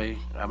 Okay,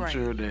 I'm Right,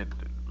 sure that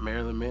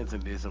Marilyn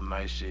Manson did some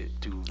nice shit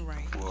too.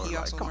 right. For He like,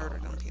 also come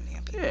murdered on, them man.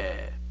 damn people.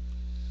 Yeah.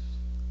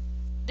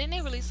 Didn't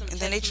they release some And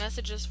then they text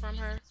messages from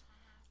her?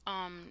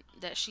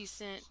 That she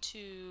sent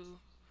to.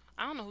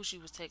 I don't know who she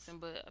was texting,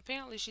 but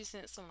apparently she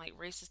sent some like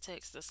racist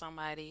text to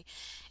somebody.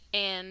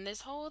 And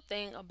this whole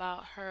thing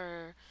about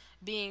her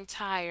being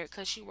tired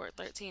because she worked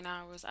 13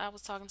 hours. I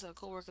was talking to a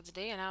coworker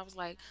today, and I was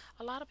like,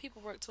 a lot of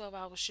people work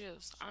 12-hour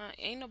shifts.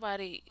 Ain't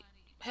nobody.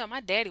 Hell,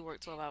 my daddy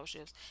worked 12-hour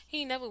shifts.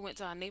 He never went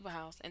to our neighbor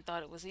house and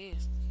thought it was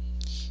his.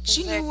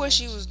 She knew what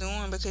Exactly. she was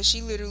doing because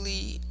she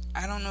literally,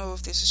 I don't know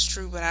if this is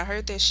true, but I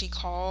heard that she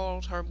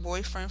called her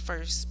boyfriend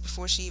first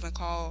before she even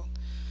called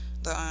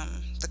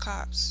the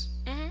cops.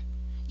 Hmm.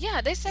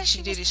 Yeah, they Like said she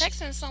she did was it. She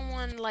texting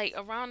someone like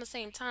around the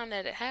same time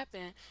that it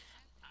happened.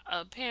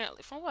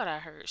 Apparently, from what I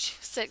heard, she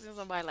was texting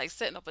somebody like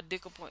setting up a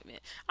dick appointment.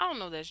 I don't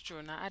know if that's true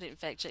or not. I didn't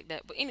fact check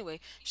that. But anyway,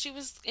 she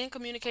was in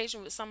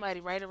communication with somebody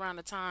right around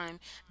the time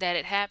that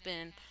it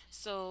happened.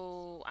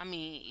 So, I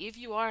mean, if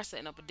you are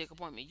setting up a dick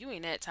appointment, you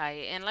ain't that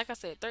tired. And like I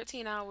said,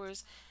 13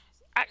 hours,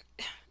 I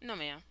no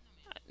ma'am.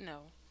 No.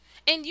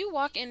 And you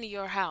walk into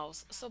your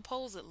house,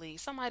 supposedly,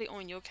 somebody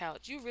on your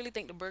couch. You really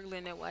think the burglar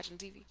in there watching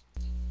TV?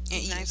 and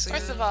Eating eating ice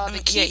First cereal. of cream? all, I the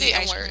mean, yeah, key eat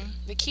didn't ice work. cream.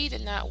 The key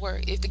did not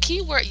work. If the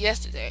key worked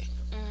yesterday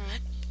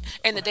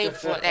and the day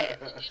before that,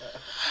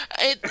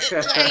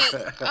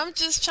 like I'm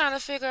just trying to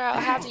figure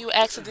out how do you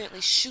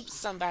accidentally shoot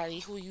somebody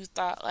who you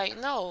thought like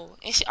no,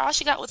 and all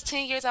she got was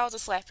 10 years. I was a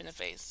slap in the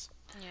face.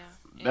 Yeah,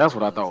 it That's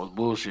what I was. thought was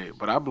bullshit.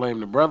 But I blame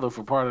the brother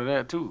for part of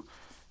that too.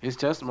 His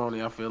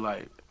testimony, I feel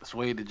like,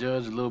 swayed the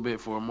judge a little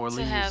bit for a more To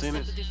lenient have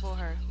sentence. sympathy for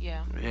her.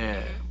 Yeah.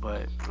 Yeah, Hmm.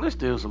 but it's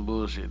still some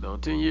bullshit though.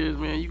 10 years,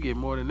 man, you get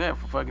more than that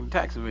for fucking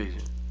tax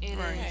evasion. It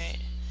Right. is. Right.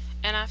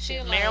 And I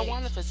Shit, feel like,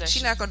 marijuana She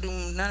possession. not gonna do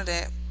none of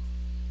that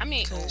I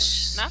mean, oh,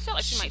 because now I feel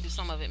like she might do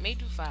some of it. May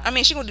do I five.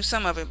 mean, she gonna do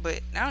some of it, but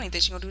I don't even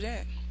think she gonna do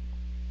that.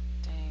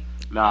 Dang.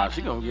 Nah, I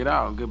she don't gonna get know.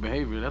 out on good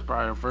behavior. That's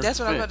probably her first That's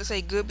what I was about to offense.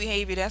 say. Good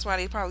behavior. That's why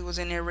they probably was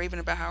in there raving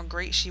about how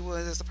great she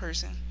was as a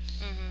person.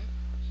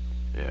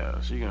 Hmm.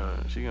 Yeah, she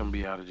gonna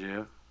be out of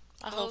jail.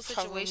 I The whole hope her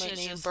situation roommate is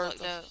named just fucked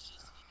Bertha. up.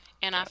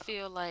 And I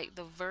feel like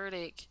the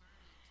verdict,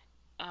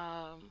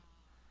 um,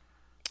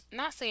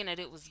 not saying that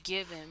it was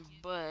given,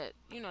 but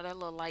that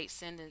little light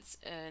sentence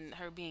and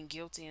her being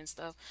guilty and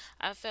stuff.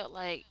 I felt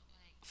like,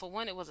 for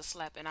one, it was a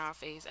slap in our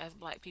face as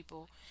black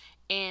people,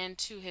 and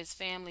to his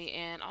family,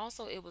 and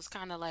also it was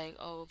kind of like,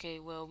 oh, okay,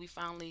 well, we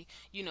finally,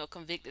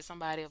 convicted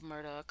somebody of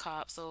murder, a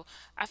cop. So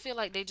I feel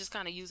like they just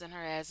kind of using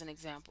her as an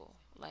example.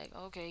 Like,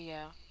 okay,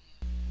 yeah,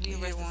 we You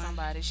get arrested one.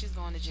 somebody. She's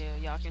going to jail.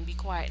 Y'all can be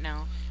quiet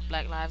now.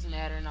 Black Lives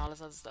Matter and all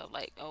this other stuff.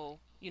 Like, oh,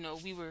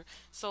 we were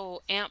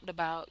so amped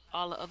about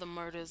all the other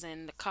murders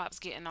and the cops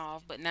getting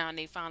off, but now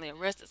they finally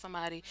arrested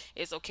somebody.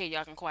 It's okay.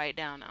 Y'all can quiet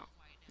down now.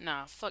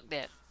 Nah, fuck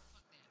that.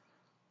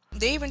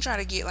 They even try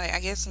to get like I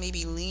guess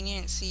maybe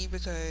leniency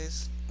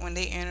because when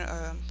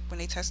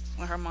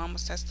her mom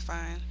was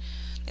testifying,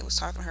 they was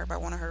talking to her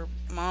about one of her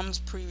mom's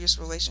previous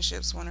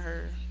relationships. One of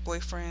her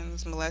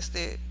boyfriends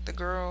molested the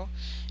girl.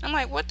 I'm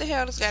like, what the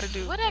hell does got to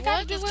do? What that got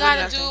to What do this with got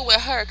to anything? do Nothing.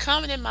 with her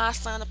coming in my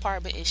son's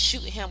apartment and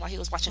shooting him while he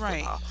was watching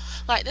Right. football?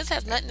 Like this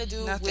has nothing to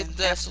do Nothing. with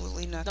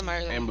Absolutely the nothing.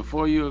 murder. And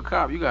before you a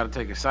cop, you gotta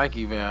take a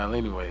psyche eval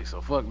anyway.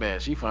 So fuck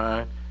that. She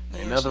fine.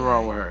 Ain't Yeah, nothing she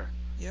wrong right. with her.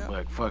 Yep.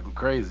 But fucking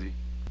crazy.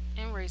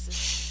 And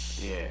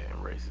racist. Yeah,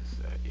 and racist.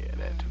 Yeah,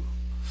 that too.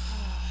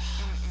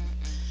 Mm.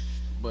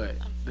 Mm-mm-mm. But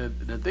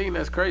the thing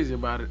that's crazy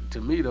about it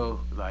to me though,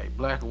 like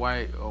black,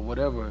 white, or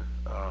whatever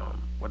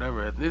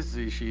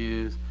ethnicity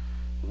she is,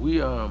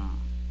 we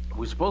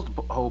we supposed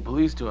to hold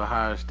police to a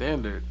higher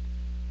standard,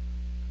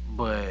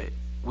 but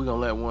we gonna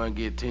let one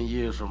get 10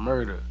 years for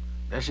murder.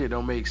 That shit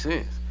don't make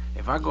sense.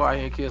 If I go out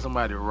here and kill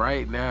somebody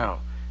right now,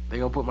 they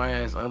gonna put my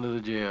ass under the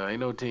jail. Ain't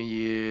no 10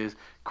 years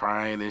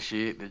crying and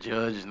shit. The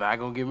judge is not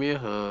gonna give me a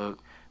hug.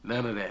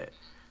 None of that.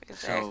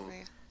 So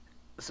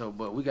Exactly.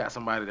 but we got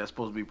somebody that's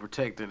supposed to be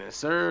protecting and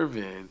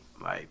serving,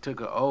 like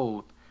took an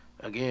oath,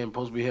 again,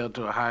 supposed to be held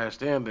to a higher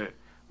standard,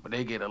 but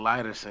they get a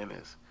lighter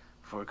sentence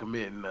for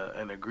committing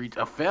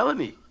a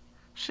felony.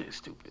 Shit,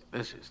 stupid.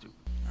 That shit stupid.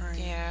 Right.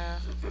 Yeah,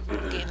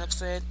 I'm getting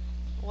upset.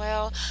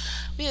 Well,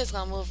 we just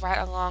gonna move right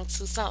along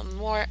to something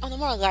more on a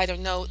more lighter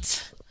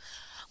note,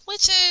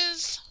 which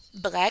is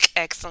black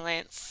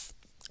excellence.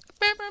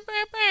 Brr, brr,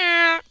 brr,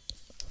 brr.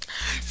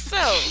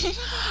 So,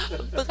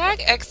 Black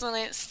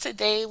Excellence,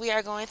 today we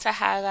are going to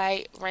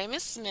highlight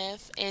Raymond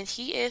Smith, and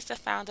he is the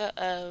founder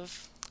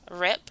of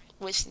REP,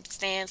 which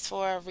stands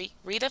for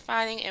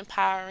Redefining,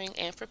 Empowering,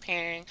 and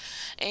Preparing.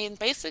 And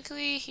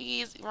basically,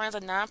 he runs a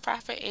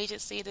nonprofit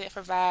agency that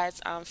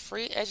provides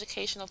free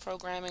educational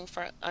programming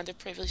for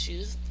underprivileged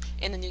youth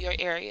in the New York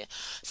area.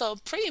 So,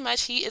 pretty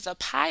much, he is a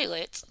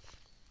pilot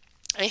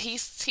and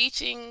he's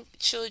teaching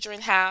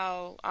children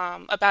how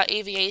about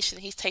aviation.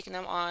 He's taking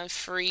them on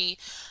free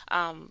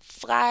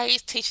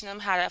flights, teaching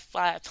them how to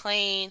fly a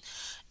plane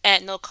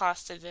at no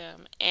cost to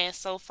them. And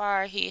so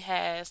far, he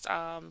has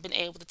been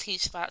able to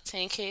teach about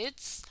 10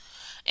 kids.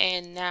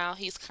 And now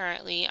he's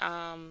currently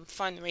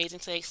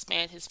fundraising to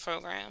expand his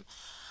program.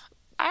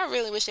 I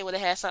really wish they would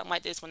have had something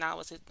like this when I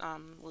was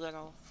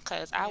little,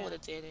 because I would Yeah.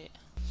 have did it.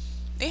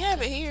 They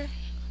have it here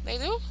They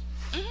do?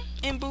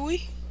 in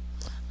Bowie.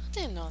 I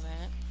didn't know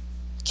that.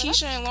 But Keisha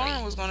that's and great.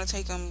 Lauren was gonna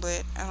take them,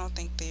 but I don't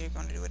think they're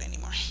gonna do it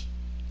anymore.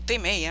 They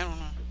may. I don't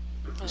know.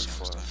 But Keisha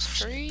was for doing some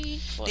shit. free?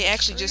 For They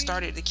actually just free?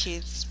 started the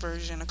kids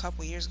version a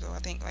couple years ago. I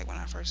think like when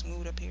I first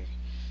moved up here.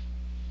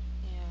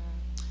 Yeah.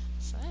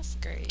 So that's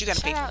great. You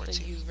gotta pay Shout for out it to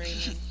too. you,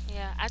 Raymond.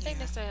 Yeah, I think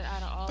they Yeah. said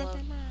out of all of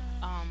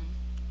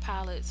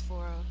pilots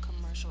for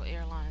commercial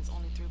airlines,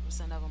 only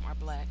 3% of them are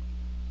black.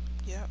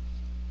 Yep.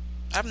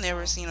 I've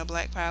never So seen a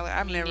black pilot.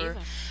 I've me never. neither.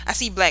 I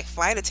see black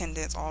flight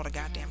attendants all the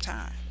goddamn Hmm.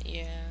 time,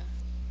 Yeah.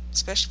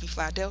 especially if you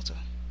fly Delta.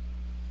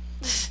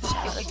 Shout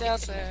out to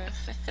Delta.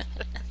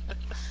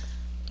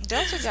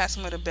 Delta got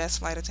some of the best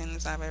flight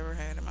attendants I've ever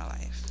had in my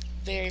life.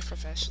 Very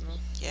professional.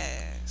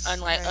 Yes.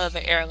 Unlike Okay.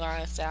 other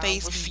airlines that I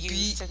Face be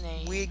refuse beat, to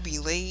name. wig be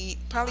laid.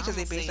 Probably I'm because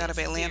they gonna based say out it's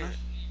of Atlanta. Spirit.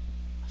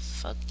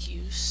 Fuck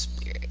you,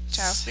 Spirit.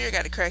 Child Spirit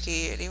got a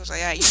crackhead. He was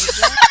like, "I use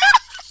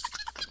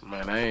your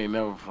Man, I ain't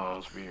never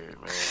flown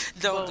Spirit, man.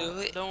 Don't But do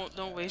it.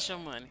 don't waste your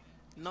money.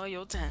 Know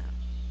your time.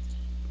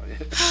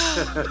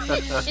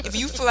 If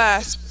you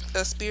fly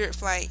a Spirit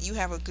flight, you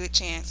have a good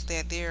chance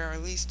that there are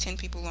at least 10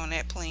 people on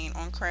that plane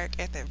on crack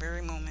at that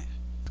very moment.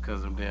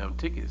 Because them damn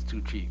tickets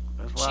too cheap.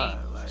 That's why.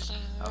 Cheap. Like, I feel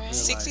Alright.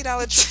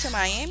 $60 trip to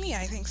Miami,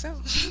 I think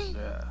so.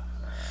 yeah.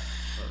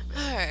 Fuck that.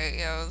 Alright,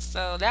 yo.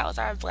 So that was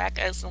our Black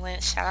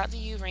Excellence. Shout out to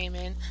you,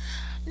 Raymond.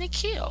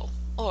 Nikhil.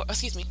 Or,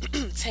 excuse me,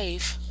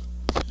 Tave.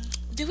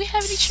 Do we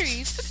have any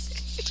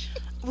trees?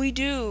 We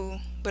do,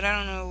 but I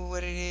don't know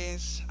what it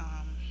is.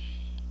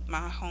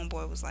 My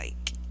homeboy was like,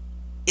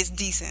 "It's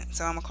decent,"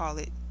 so I'm gonna call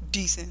it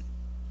decent.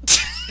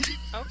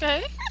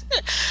 Okay.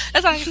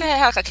 That's like I said,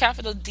 like a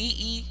capital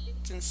DE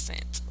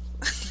consent.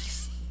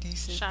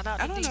 Decent. Shout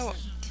out I to don't know.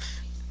 Decent.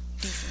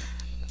 Decent.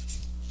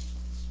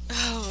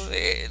 Oh,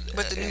 man.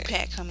 But the new Okay.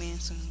 pack come in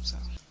soon, so.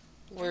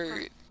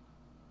 Word.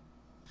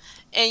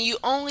 And you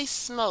only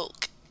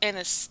smoke in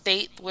a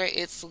state where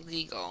it's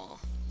legal.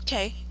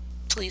 Okay.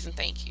 Please and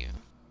thank you.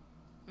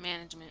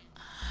 Management.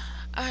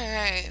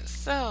 Alright,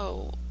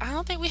 so I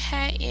don't think we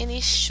had any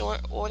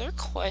short order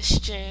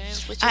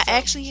questions, which is I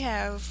actually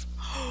have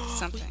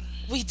something.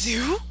 we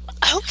do?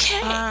 Okay.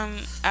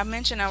 I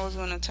mentioned I was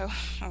gonna tell.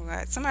 Oh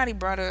God, somebody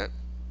brought up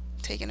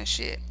taking a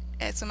shit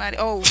at somebody.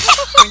 Oh,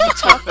 when you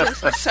talk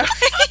to, sorry.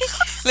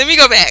 Let me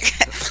go back.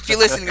 If you're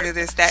listening to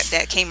this,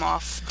 that came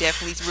off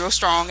definitely real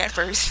strong at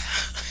first.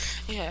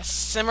 Yeah,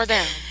 simmer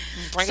down.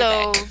 Bring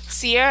So it back.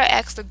 Sierra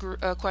asked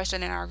a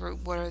question in our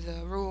group: "What are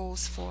the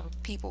rules for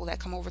people that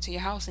come over to your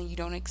house and you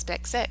don't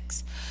expect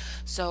sex?"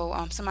 So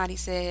somebody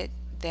said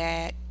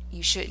that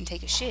you shouldn't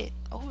take a shit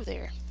over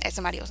there at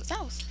somebody else's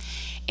house,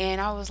 and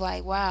I was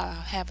like, "Wow, I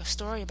have a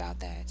story about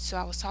that." So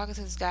I was talking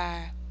to this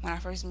guy when I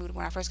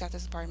first got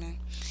this apartment,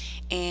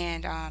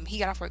 and he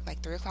got off work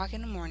like 3 o'clock in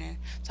the morning.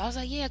 So I was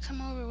like, "Yeah,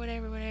 come over,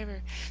 whatever,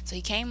 whatever." So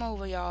he came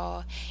over,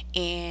 y'all,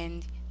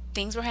 and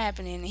things were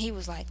happening, and he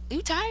was like,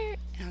 "You tired?"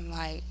 And I'm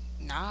like,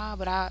 "Nah,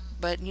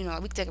 but you know,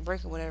 we could take a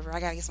break or whatever. I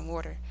gotta get some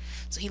water."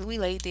 So we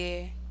laid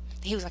there.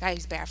 He was like, "I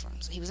use the bathroom."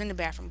 So he was in the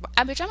bathroom. But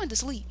I went to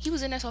sleep. He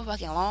was in there so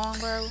fucking long,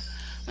 bro.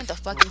 Went to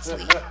fucking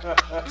sleep.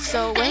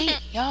 So wait,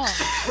 y'all,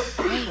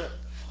 wait.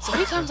 So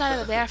he comes out of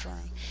the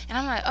bathroom, and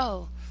I'm like,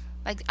 "Oh,"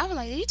 like I was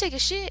like, "Did you take a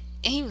shit?"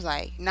 And he was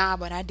like, "Nah,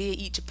 but I did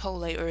eat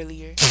Chipotle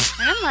earlier."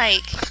 And I'm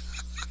like,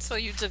 So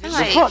you took a I'm The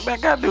like, shit. fuck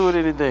that got to do with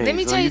anything? let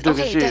me So tell you you, took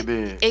a okay, shit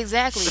then.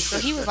 exactly. So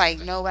he was like,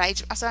 "No, but I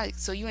was like,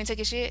 so you ain't take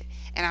a shit?"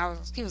 And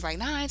he was like,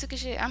 "Nah, I ain't took a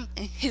shit." And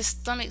his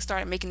stomach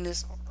started making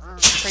this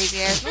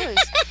crazy ass noise.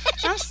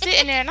 So I'm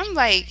sitting there and I'm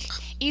like,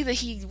 either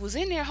he was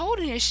in there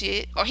holding his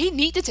shit or he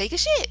need to take a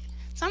shit.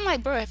 So I'm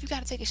like, bro, if you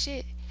gotta take a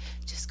shit,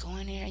 just go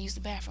in there and use the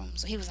bathroom.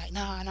 So he was like,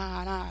 "Nah,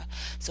 nah, nah."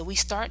 So we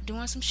start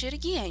doing some shit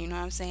again. You know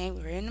what I'm saying?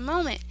 We're in the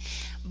moment.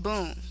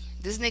 Boom.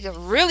 This nigga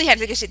really had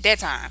to take a shit that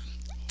time.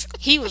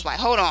 He was like,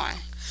 "Hold on."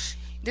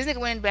 This nigga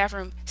went in the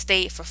bathroom,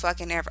 stayed for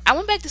fucking ever. I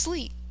went back to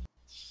sleep.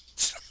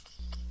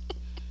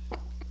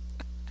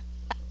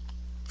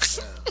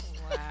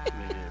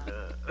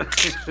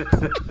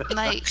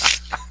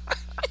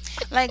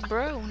 Like,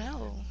 bro,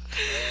 no.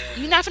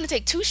 You're not gonna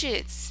take two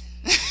shits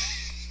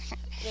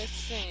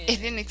Listen. and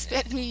then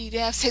expect me to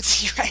have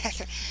sex with you right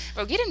after.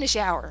 Bro, get in the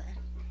shower.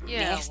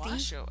 Yeah, Nasty.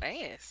 wash your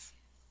ass.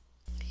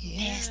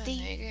 Nasty.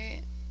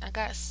 Nigga, I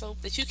got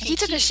soap that you can He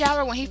took a keep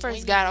shower when he when first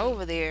you got leave.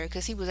 over there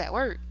because he was at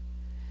work.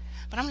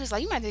 But I'm just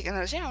like, you might take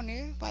another shower,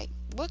 nigga. Like,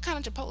 what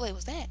kind of Chipotle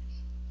was that?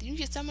 Did you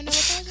get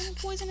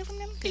salmonella poisoning from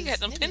them? He got 'Cause,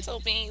 them nigga, pinto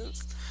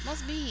beans.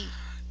 must be.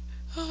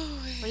 Oh,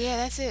 But yeah,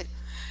 that's it.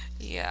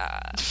 yeah.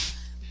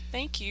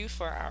 Thank you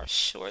for our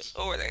short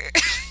order.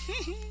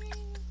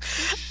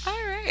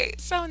 All right,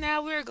 so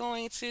now we're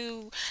going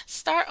to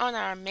start on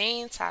our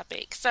main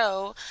topic.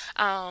 So,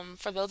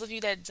 for those of you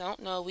that don't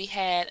know, we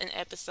had an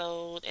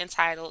episode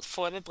entitled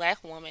 "For the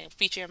Black Woman,"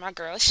 featuring my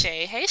girl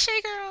Shay. Hey,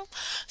 Shay girl.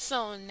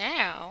 So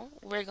now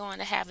we're going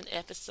to have an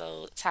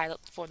episode titled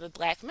 "For the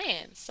Black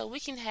Man," so we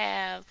can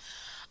have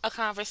a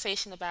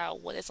conversation about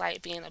what it's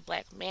like being a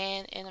black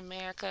man in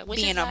America, which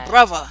Being is a like,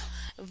 brother.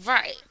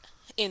 right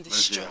in the That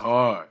shit struggle.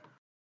 hard.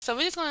 So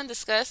we're just going to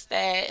discuss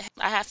that.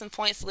 I have some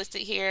points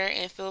listed here,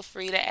 and feel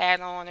free to add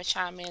on or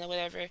chime in or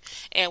whatever.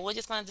 And we're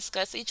just going to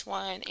discuss each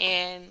one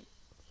and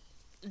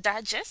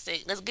digest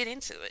it. Let's get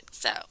into it.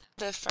 So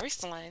the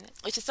first one,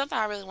 which is something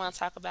I really want to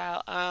talk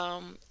about,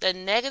 the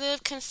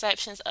negative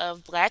conceptions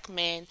of black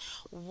men.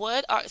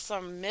 What are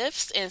some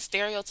myths and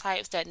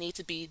stereotypes that need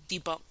to be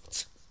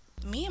debunked?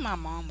 Me and my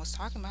mom was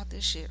talking about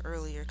this shit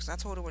earlier because I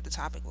told her what the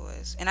topic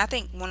was. And I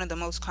think one of the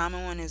most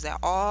common one is that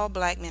all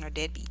black men are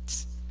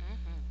deadbeats.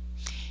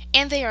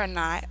 And they are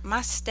not. My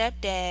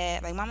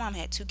stepdad, like my mom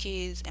had two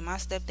kids, and my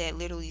stepdad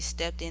literally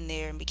stepped in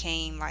there and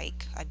became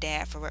like a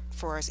dad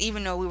for us.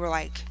 Even though we were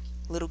like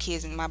little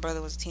kids and my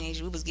brother was a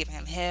teenager, we was giving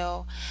him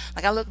hell.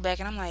 Like I look back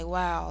and I'm like,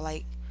 wow,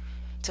 like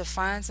to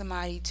find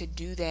somebody to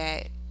do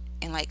that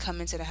and like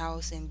come into the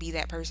house and be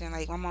that person.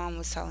 Like my mom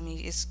was telling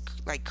me, it's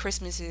like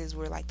Christmases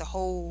where like the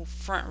whole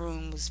front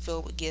room was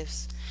filled with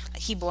gifts.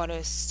 Like he bought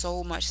us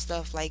so much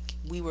stuff, like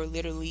we were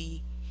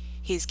literally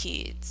his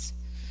kids.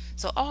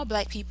 So all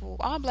black people,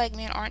 all black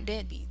men aren't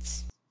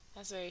deadbeats.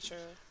 That's very true.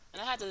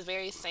 And I had the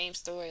very same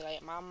story.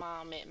 Like my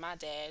mom met my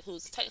dad,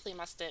 who's technically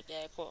my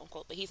stepdad, quote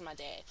unquote, but he's my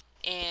dad.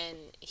 And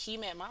he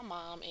met my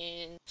mom,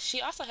 and she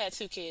also had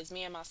two kids,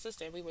 me and my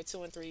sister. We were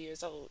 2 and 3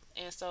 years old,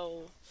 and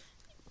so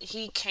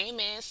he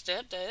came in,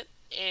 stepped up,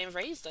 and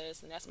raised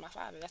us. And that's my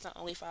father. That's the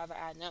only father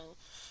I know.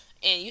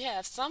 And you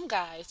have some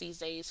guys these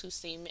days who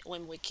see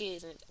women with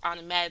kids and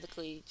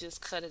automatically just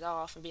cut it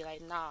off and be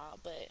like, nah.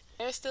 But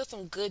there's still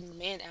some good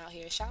men out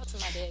here. Shout out to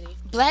my daddy.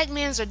 Black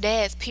men's are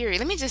dads, period.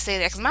 Let me just say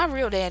that because my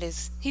real dad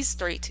he's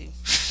straight too.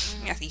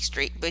 Yeah, he's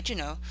straight, but you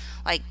know,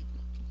 like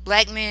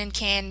black men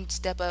can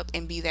step up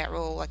and be that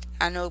role. Like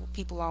I know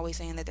people always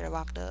saying that they're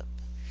locked up,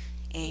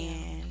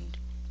 and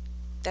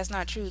that's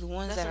not true. The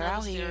ones That's that are another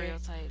out here,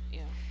 stereotype.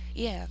 Yeah.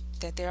 yeah,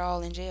 that they're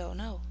all in jail.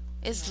 No,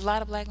 it's a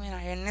lot of black men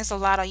out here, and there's a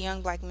lot of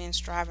young black men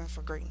striving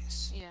for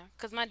greatness. Yeah,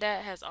 because my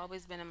dad has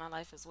always been in my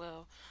life as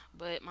well,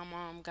 but my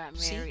mom got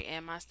See, married,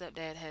 and my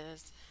stepdad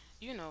has,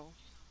 you know,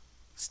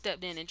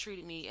 stepped in and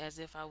treated me as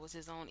if I was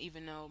his own,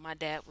 even though my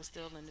dad was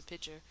still in the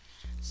picture.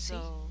 see,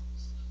 So,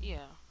 yeah,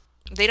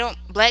 they don't.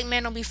 Black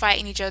men don't be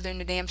fighting each other in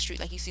the damn street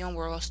like you see on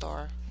World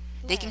Star.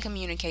 They can Right.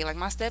 communicate. Like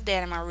my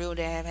stepdad and my real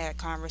dad have had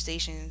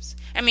conversations.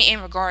 I mean,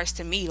 in regards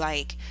to me,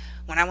 like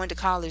when I went to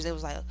college, they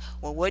was like,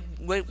 "Well, what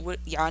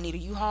y'all need a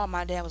U-Haul?"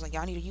 My dad was like,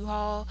 "Y'all need a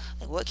U-Haul?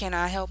 Like, what can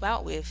I help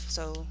out with?"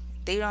 So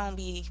they don't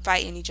be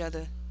fighting each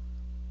other,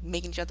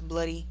 making each other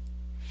bloody.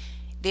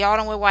 They all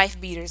don't wear wife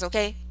beaters,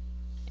 okay?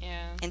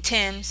 Yeah. And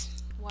Tims,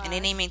 and their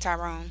wise. name ain't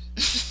Tyrone.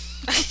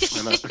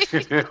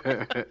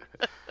 And,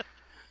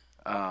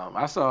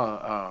 I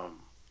saw.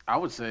 I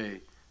would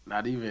say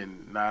not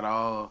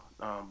all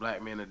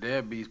black men are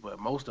deadbeats, but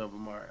most of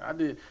them are. I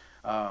did.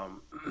 I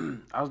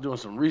was doing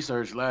some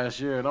research last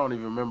year, and I don't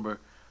even remember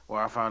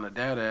where I found the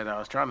data at. I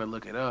was trying to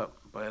look it up,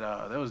 but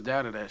there was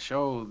data that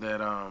showed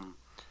that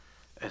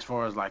as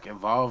far as like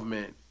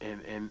involvement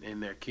in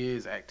their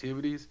kids'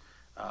 activities,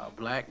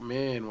 black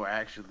men were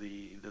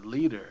actually the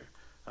leader.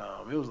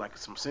 It was like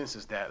some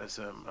census data.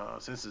 So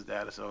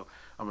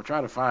I'm gonna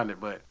try to find it,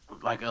 but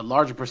like a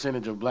larger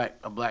percentage of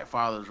black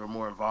fathers were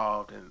more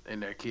involved in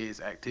their kids'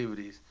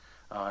 activities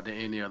than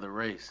any other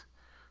race.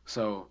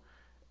 So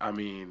I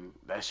mean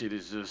that shit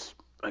is just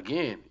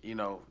again,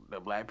 the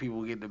black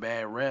people get the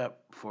bad rep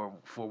for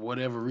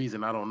whatever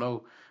reason I don't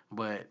know,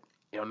 but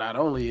not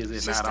only is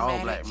it not all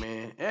black Systematic.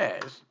 men, yeah,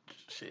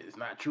 it's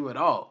not true at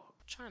all.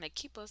 Trying to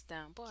keep us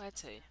down. Boy, I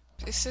tell you.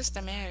 It's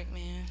systematic,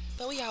 man.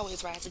 But we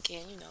always rise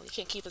again. You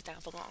can't keep us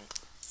down for long.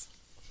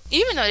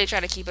 Even though they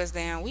try to keep us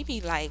down, we be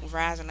like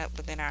rising up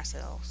within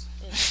ourselves.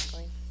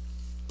 Exactly.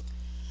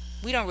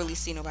 We don't really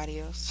see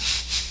nobody else.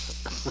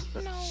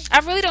 No, I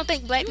really don't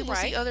think black you people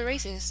see right. other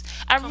races.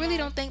 I Come really on.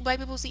 don't think black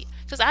people see,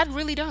 because I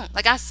really don't.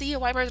 Like I see a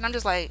white person, I'm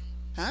just like,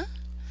 huh?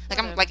 Like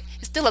I'm Whatever. like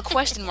it's still a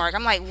question mark.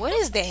 I'm like, what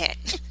is that?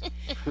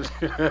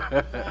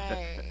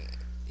 Right.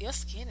 Your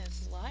skin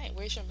is light.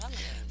 Where's your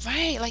melanin?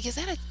 Right? Like is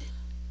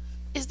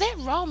that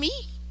raw meat?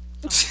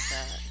 Oh my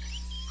God.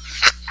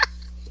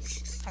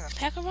 Like a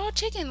pack of raw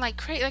chicken, like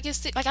crazy. Like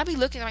it's like I be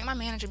looking, like my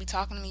manager be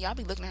talking to me. Y'all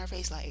be looking at her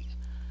face like,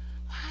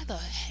 why the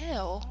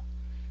hell?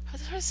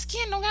 Her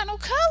skin don't got no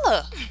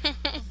color.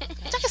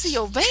 I can see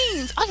your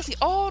veins. I can see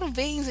all the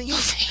veins in your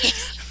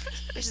face.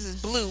 This is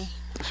blue.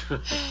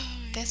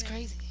 That's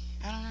crazy.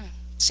 I don't know.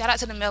 Shout out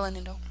to the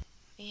melanin though.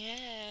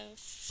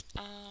 Yes.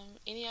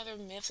 Any other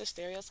myths or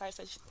stereotypes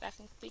that I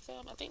can think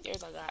of? I think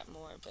there's a lot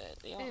more, but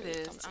they don't It really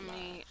is. come to I mind.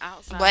 mean,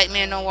 outside Black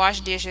men don't of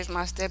wash dishes.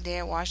 My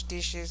stepdad wash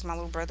dishes. My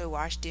little brother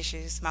wash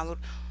dishes. My little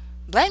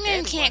black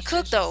men daddy can't wash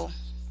cook dishes. though.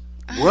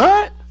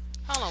 What?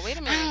 Hold on, wait a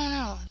I minute. don't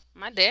know.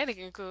 My daddy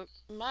can cook.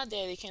 My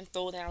daddy can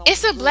throw down.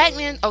 It's a some black good.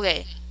 man.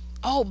 Okay.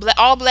 Oh,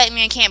 all black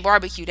men can't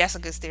barbecue. That's a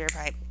good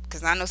stereotype.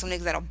 Cause I know some niggas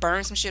that'll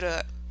burn some shit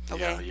up.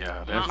 Okay.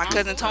 Yeah. My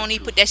cousin Tony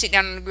put that shit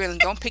down on the grill and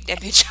don't pick that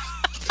bitch up.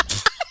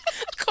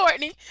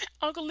 Courtney,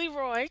 Uncle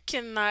Leroy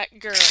cannot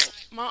girl.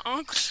 My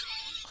uncle.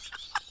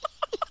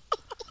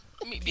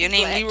 Me be Your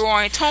name black. Leroy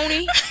and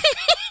Tony.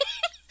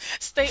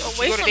 Stay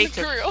away go to from the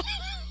daycare. grill.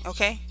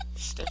 Okay.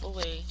 Step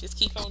away. Just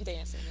keep on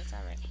dancing. It's all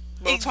right.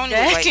 Little Tony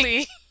was like,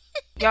 Exactly.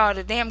 y'all,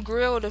 the damn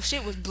grill, the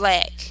shit was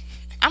black.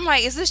 I'm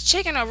like, is this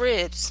chicken or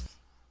ribs?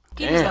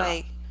 He was Damn.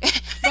 like,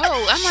 bro,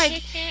 I'm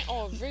like, Chicken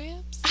or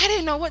ribs? I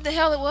didn't know what the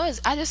hell it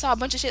was. I just saw a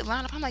bunch of shit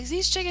lined up. I'm like, is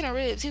these chicken or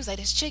ribs? He was like,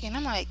 it's chicken.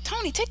 I'm like,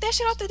 Tony, take that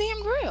shit off the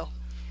damn grill.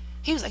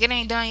 He was like, it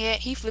ain't done yet.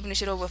 He flipping the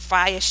shit over,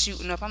 fire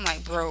shooting up. I'm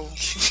like, bro,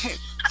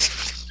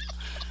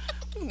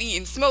 we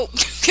eating smoke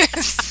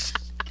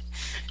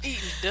Eating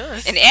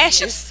dust. and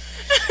ashes.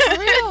 For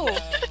real.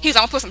 He's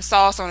gonna put some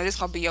sauce on it. It's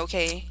gonna be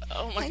okay.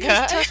 Oh my Like this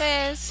god. tough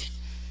ass.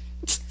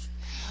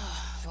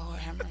 Lord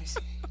have mercy.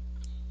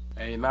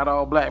 Hey, not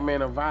all black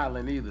men are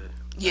violent either.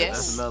 That's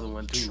Yes. another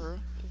one too. True.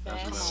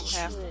 That's That's another one.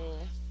 Pastor. true.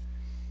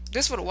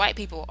 This for the white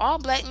people. All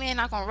black men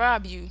not gonna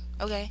rob you.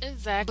 Okay.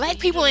 Exactly. Black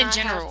You people do in not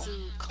have general. to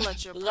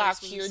clutch your purse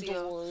Lock when you your see a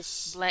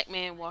doors. black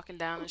man walking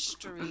down the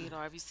street,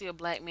 or if you see a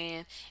black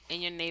man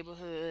in your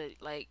neighborhood.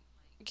 Like,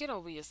 get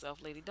over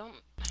yourself, lady. Don't.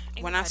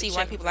 Ain't When I nobody see white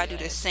checking people, for I your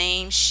do the ass.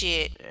 same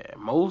shit. Yeah,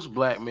 most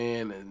black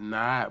men is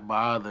not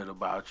bothered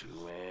about you,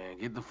 man.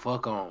 Get the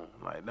fuck on.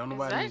 Like, don't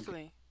nobody.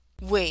 Exactly.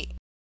 Wait.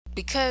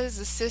 Because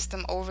the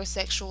system over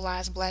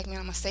sexualized black men,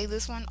 I'm gonna say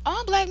this one.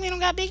 All black men don't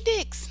got big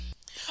dicks.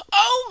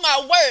 Oh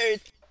my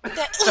word!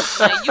 That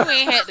Like, you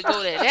ain't had to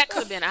go there. That could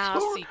have been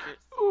our secret.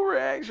 Who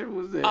reaction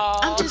was that? I'm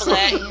all just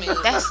black saying. men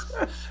That's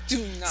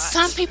do not.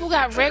 some people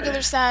got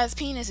regular sized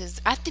penises.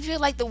 I feel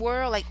like the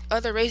world, like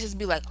other races,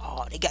 be like,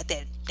 oh, they got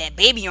that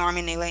baby arm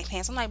in their leg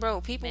pants. I'm like,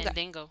 bro, people got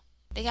Mandingo.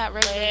 they got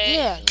regular. Let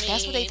Yeah,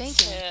 that's what they me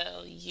thinking.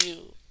 Tell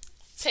you,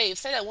 Tave,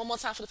 say that one more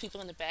time for the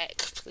people in the back,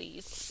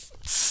 please.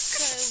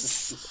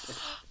 'Cause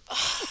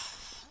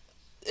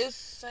it's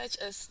such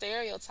a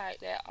stereotype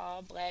that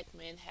all black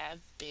men have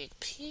big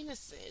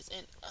penises,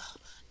 and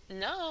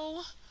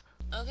no,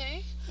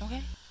 okay.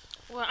 Okay.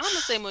 Well, I'm gonna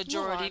say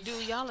majority on. do.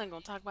 Y'all ain't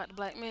gonna talk about the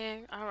black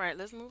man. All right,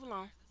 let's move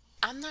along.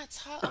 I'm not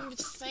talking. I'm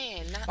just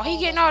saying. Not Why he all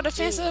getting of all them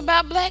defensive do.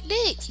 about black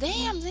dicks?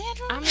 Damn,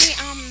 Xandra. I mean,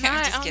 I'm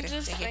not. just I'm kidding.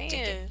 just JK, JK.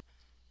 saying.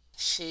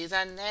 She's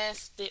a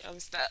nasty.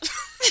 Stop.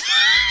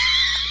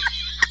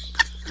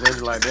 They're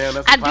like, damn,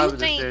 that's I a do positive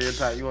think-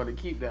 stereotype. You want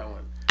to keep that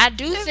one. I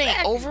do think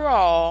Exactly.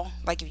 overall,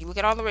 like if you look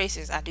at all the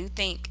races, I do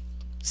think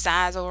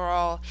size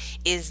overall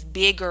is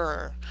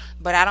bigger,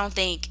 but I don't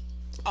think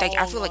like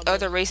I All feel like of them.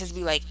 other races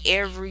be like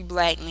every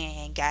black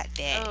man got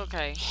that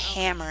Okay.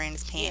 hammer in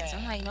his pants. Yeah.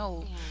 I'm like,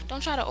 no,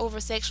 don't try to over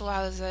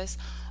sexualize us.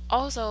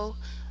 Also,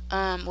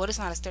 well, it's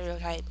not a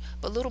stereotype,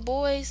 but little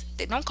boys,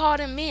 they don't call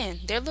them men.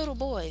 They're little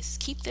boys.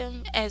 Keep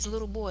them as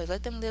little boys.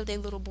 Let them live their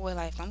little boy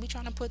life. Don't be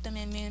trying to put them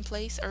in men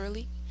place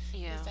early.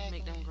 Yeah, Exactly.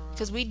 make them grow up.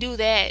 Cause we do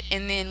that,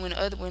 and then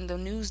when the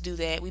news do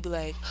that, we be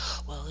like,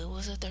 well, it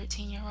was a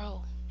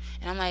 13-year-old,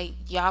 and I'm like,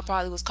 y'all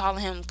probably was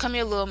calling him, come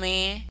here, little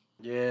man.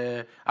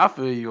 Yeah, I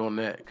feel you on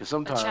that. Cause A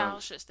sometimes,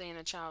 child should stay in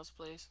a child's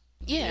place.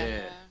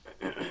 Yeah.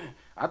 yeah,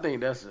 I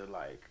think that's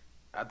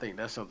I think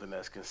that's something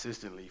that's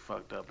consistently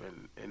fucked up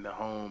in the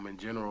home in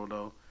general,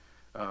 though.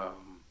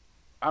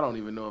 I don't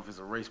even know if it's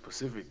a race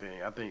specific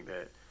thing. I think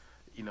that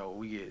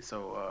we get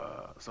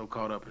so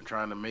caught up in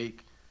trying to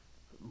make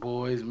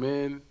boys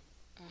men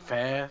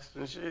fast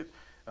and shit.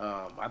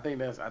 I think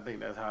that's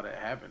how that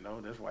happened, though.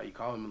 That's why you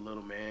call him a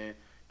little man,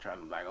 trying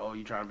to like, oh,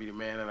 you trying to be the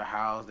man of the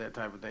house, that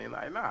type of thing.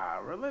 Like,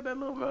 nah, bro, let that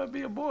little man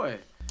be a boy.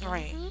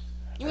 Right.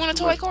 You That's want a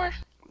too toy much- car?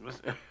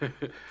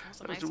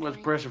 That's nice too much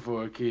game. pressure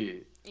for a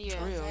kid. Yeah.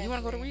 For real. You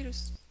want to go to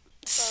Rita's?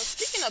 So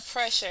speaking of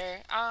pressure,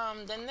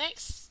 the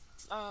next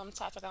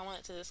topic I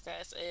wanted to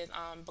discuss is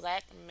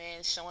black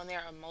men showing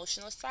their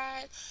emotional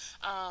side.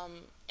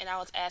 And I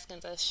was asking,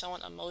 does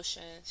showing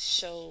emotion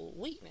show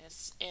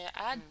weakness? And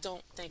I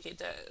don't think it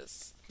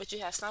does. But you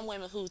have some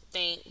women who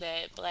think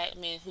that black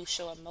men who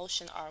show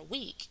emotion are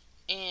weak.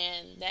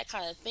 And that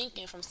kind of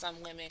thinking from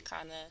some women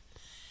kind of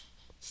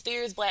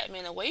steers black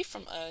men away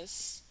from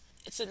us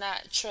to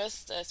not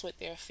trust us with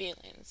their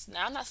feelings.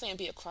 Now, I'm not saying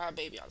be a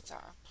crybaby all the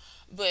time,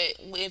 but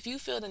if you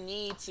feel the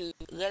need to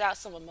let out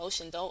some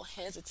emotion, don't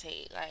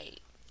hesitate. Like,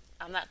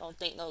 I'm not gonna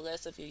think no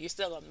less of you. You're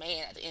still a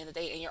man at the end of the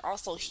day, and you're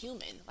also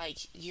human. Like,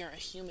 you're a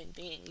human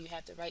being. You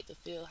have the right to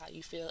feel how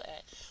you feel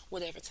at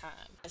whatever time.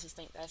 I just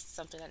think that's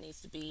something that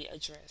needs to be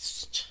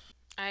addressed.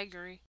 I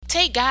agree.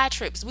 Take guy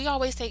trips. We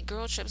always take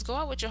girl trips. Go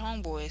out with your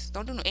homeboys.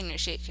 Don't do no ignorant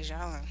shit, cause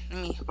y'all. I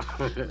mean,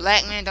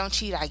 black men don't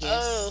cheat. I guess.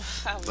 Oh,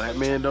 I Black really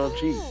men don't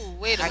cheat. Ooh,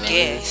 wait a I minute.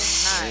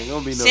 guess. Ain't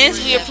gonna be no. Since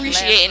we reason.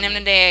 appreciating them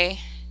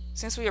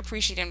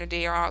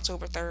today, or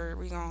October 3rd,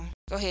 we gonna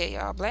go ahead,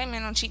 y'all. Black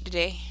men don't cheat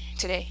today,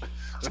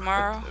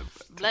 tomorrow,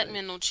 Black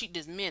men don't cheat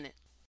this minute.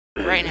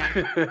 right now.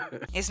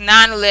 It's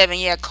 9/11.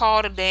 Yeah,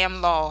 call the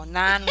damn law.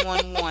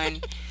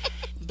 911.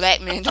 Black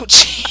men don't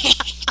cheat.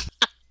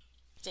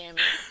 damn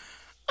it.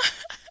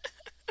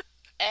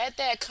 Add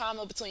that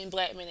comma between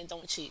black men and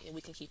don't cheat, and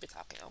we can keep it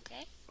talking,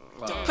 okay?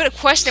 Put a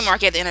question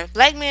mark at the end of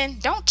black men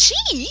don't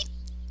cheat.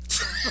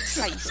 That's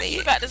how you say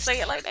You it. got to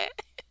say it like that?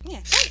 Yeah,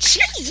 don't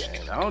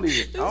cheat. I don't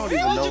even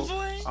know.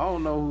 I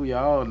don't know who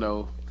y'all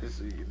know.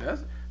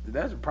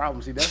 That's a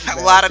problem. See, that's A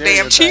bad lot of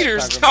damn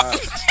stereotype cheaters,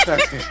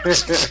 talking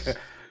about-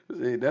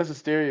 See, that's a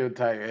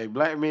stereotype. Hey,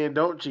 black men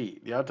don't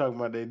cheat. Y'all talking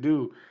about they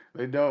do.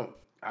 They don't.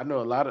 I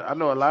know a lot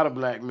of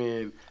black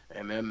men,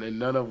 and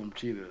none of them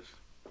cheaters.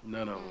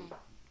 None of them.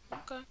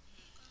 Okay.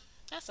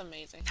 That's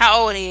amazing.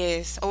 How old he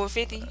is? Over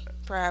 50?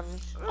 Probably.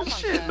 Oh my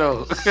Shit, God.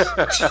 no.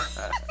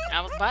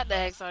 I was about to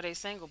ask, are they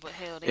single? But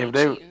hell, they If ain't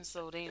they- cheating,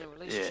 so they in a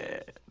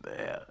relationship.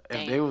 Yeah. If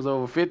Damn. they was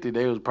over 50,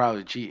 they was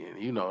probably cheating.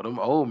 You know, them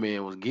old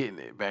men was getting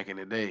it back in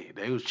the day.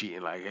 They was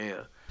cheating like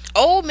hell.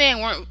 Old men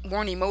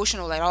weren't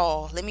emotional at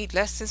all.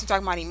 Let's since we're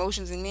talking about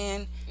emotions in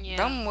men, Yeah.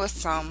 them was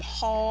some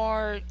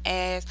hard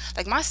ass.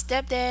 Like my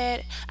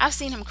stepdad, I've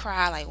seen him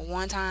cry like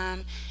one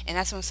time, and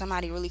that's when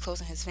somebody really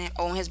close in his family.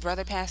 Oh, when his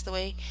brother passed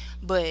away.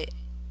 But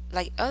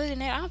like other than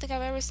that, I don't think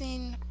I've ever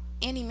seen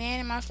any man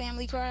in my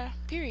family cry.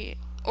 Period.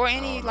 Or I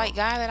any don't like know.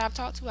 guy that I've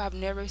talked to,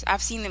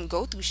 I've seen them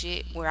go through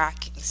shit where I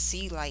can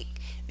see like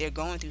they're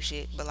going through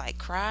shit, but like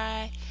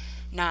cry.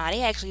 Nah,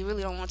 they actually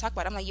really don't want to talk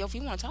about it. I'm like, yo, if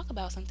you want to talk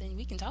about something,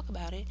 we can talk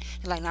about it.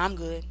 They're like, nah, I'm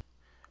good.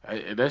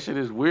 That shit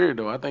is weird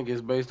though. I think it's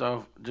based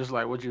off just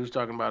like what you was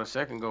talking about a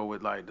second ago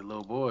with like the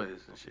little boys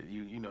and shit.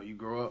 You know you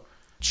grow up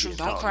True, being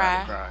don't taught not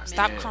to cry. cry. Men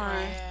Stop don't Yeah,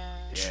 crying. cry.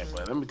 yeah. True.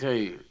 But let me tell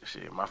you,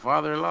 shit. My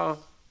father-in-law,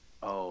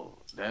 oh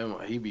damn,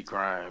 he be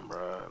crying,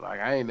 bro.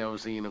 Like I ain't never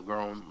seen a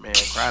grown man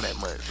cry that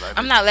much. Like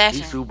I'm not he's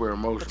laughing super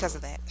because emotional.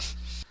 of that.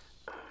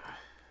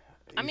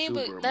 I He's mean,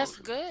 but super that's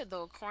emotional. good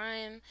though.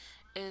 Crying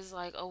is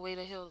like a way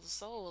to heal the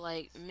soul.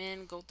 Like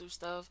men go through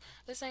stuff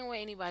the same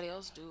way anybody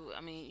else do.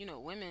 I mean,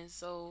 women.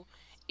 So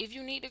if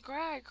you need to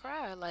cry,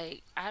 cry.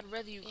 Like I'd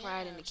rather you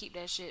cry than Yeah. to keep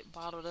that shit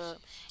bottled up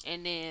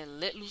and then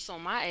let loose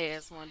on my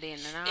ass one day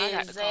and then now I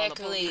got to call the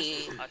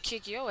police Exactly. or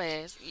kick your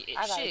ass.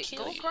 I gotta Shit,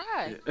 kill go you.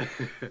 cry.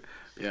 Yeah,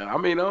 yeah. I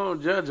mean, I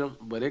don't judge him,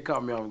 but it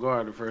caught me off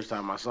guard the first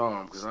time I saw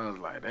him because I was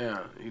like,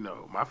 damn,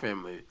 my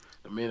family,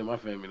 the men in my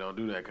family don't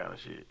do that kind of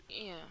shit.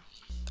 Yeah.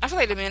 I feel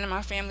like the men in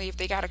my family, if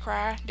they gotta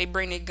cry, they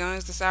bring their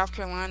guns to South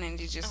Carolina and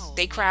Oh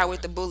they cry with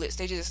Lord. the bullets.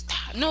 They just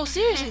no,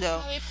 seriously though,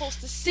 How they supposed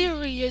to see?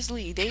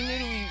 seriously, they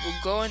literally will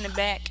go in the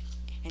back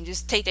and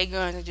just take their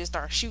guns and just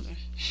start shooting,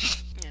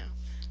 Yeah.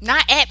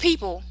 not at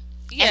people,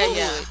 at Yeah, the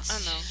yeah. I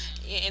woods.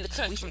 know. Yeah, in the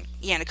We from country.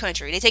 yeah in the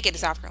country. They take it to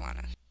South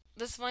Carolina.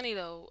 That's funny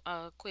though.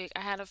 Quick.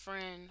 I had a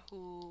friend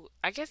who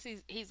I guess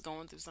he's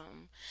going through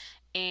something,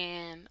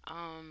 and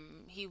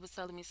he was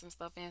telling me some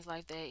stuff in his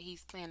life that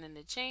he's planning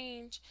to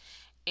change,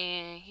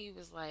 and he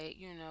was like,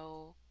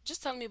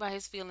 just telling me about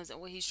his feelings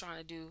and what he's trying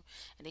to do.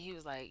 And then he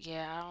was like,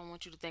 "Yeah, I don't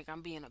want you to think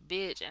I'm being a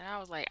bitch." And I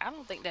was like, "I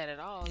don't think that at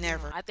all.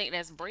 Never. I think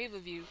that's brave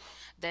of you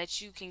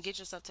that you can get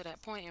yourself to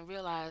that point and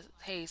realize,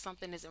 hey,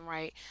 something isn't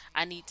right.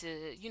 I need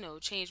to,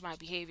 change my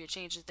behavior,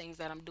 change the things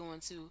that I'm doing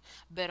to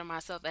better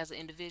myself as an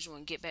individual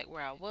and get back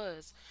where I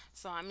was."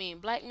 So, I mean,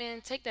 black men,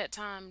 take that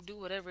time, do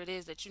whatever it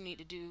is that you need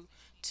to do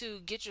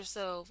to get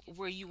yourself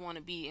where you want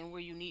to be and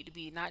where you need to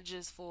be, not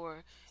just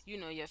for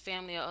your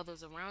family or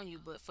others around you,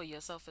 but for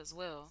yourself as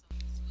well.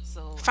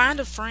 So Find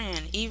a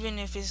friend, even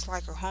if it's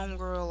like a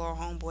homegirl or a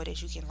homeboy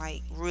that you can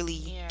like really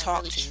Yeah, talk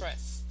really to.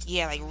 trust.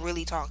 Yeah, like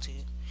really talk to.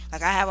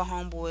 Like I have a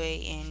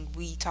homeboy and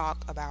we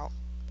talk about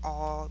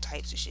all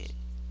types of shit.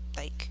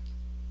 Like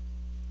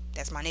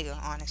that's my nigga,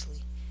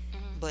 honestly.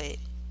 mhm. But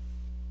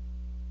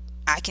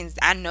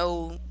I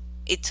know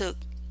it took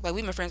like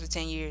we've been friends for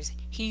 10 years.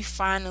 He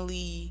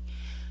finally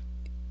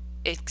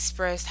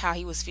expressed how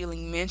he was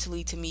feeling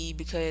mentally to me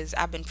because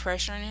I've been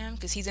pressuring him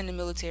because he's in the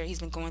military. He's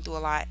been going through a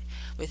lot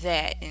with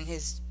that in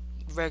his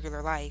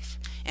regular life.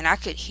 And I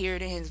could hear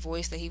it in his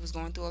voice that he was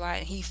going through a lot.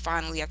 And he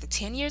finally, after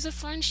 10 years of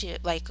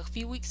friendship, like a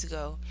few weeks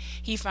ago,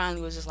 he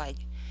finally was just like,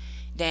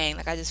 dang,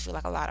 like I just feel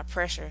like a lot of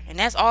pressure. And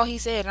that's all he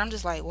said. And I'm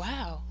just like,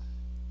 wow,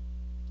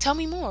 tell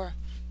me more.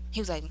 He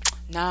was like,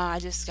 nah, I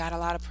just got a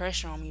lot of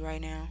pressure on me right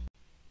now.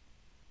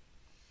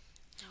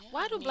 Yeah,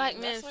 Why I do black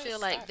mean, men that's where it feel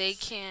like they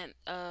starts. can't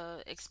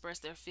express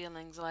their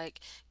feelings?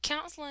 Like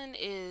counseling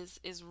is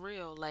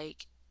real.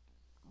 Like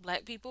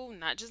black people,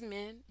 not just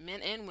men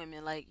and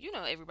women. Like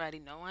everybody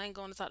know I ain't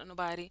going to talk to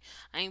nobody.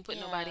 I ain't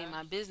putting nobody in Yeah.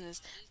 my business.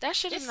 That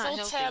shit is It's not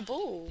so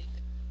healthy.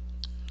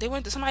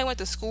 taboo. Somebody went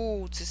to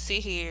school to sit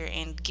here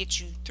and get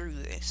you through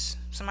this.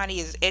 Somebody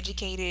is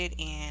educated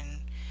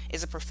and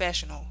is a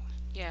professional.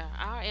 Yeah,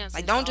 our Like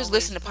ancestors don't just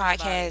always listen to pray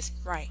about it. podcasts,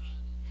 right?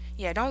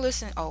 Yeah, don't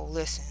listen. Oh,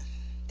 listen.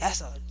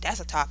 That's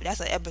a topic. That's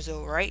an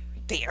episode right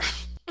there.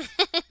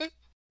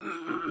 Talk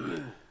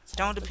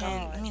Don't to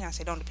depend. I God. mean, I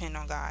say don't depend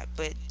on God,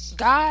 but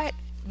God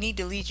need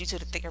to lead you to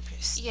the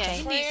therapist. Yeah,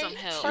 he Okay. needs some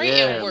Pray, help. pray and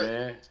Yeah, work.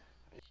 man.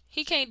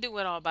 He can't do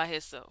it all by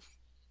himself.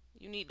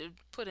 You need to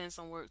put in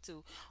some work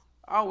too.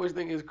 I always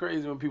think it's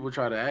crazy when people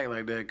try to act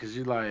like that because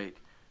you like,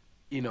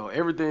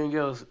 everything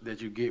else that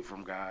you get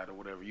from God or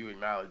whatever you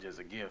acknowledge as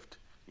a gift.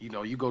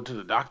 You go to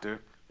the doctor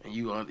and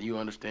you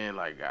understand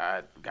like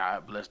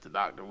God blessed the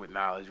doctor with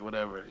knowledge,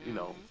 whatever, Hmm.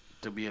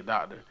 to be a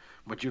doctor,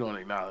 but you don't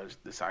acknowledge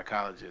the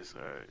psychologist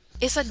or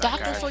It's a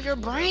doctor for your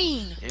psychiatrist, whatever.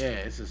 brain.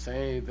 Yeah, it's the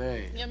same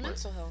thing. Your But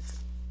mental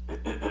health.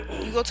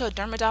 You go to a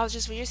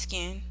dermatologist for your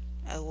skin,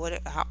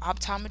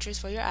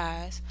 optometrist for your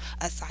eyes,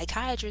 a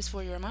psychiatrist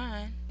for your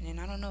mind, and then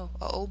I don't know,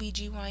 a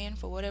OBGYN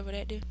for whatever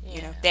that do.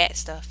 Yeah. That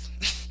stuff.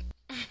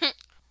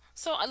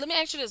 So let me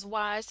ask you this: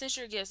 Why, since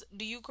you're a guest,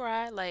 do you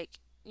cry? Like,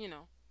 you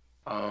know,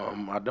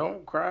 I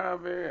don't cry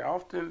very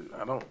often.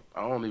 I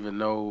don't even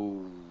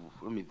know.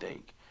 Let me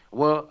think.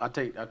 Well, I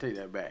take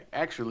that back.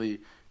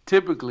 Actually,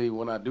 typically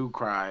when I do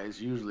cry,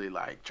 it's usually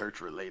like church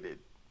related.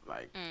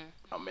 Like mm,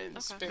 I'm in okay,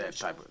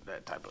 Spiritual.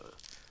 that type of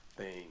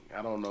thing.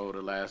 I don't know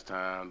the last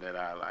time that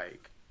I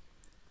like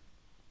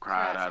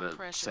cried cry out from of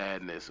pressure.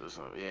 sadness or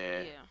something.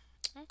 Yeah.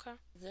 Yeah. Okay.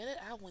 Let it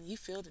out when you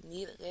feel the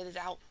need to let it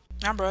out.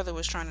 My brother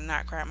was trying to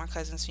not cry at my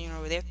cousin's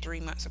funeral. They're 3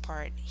 months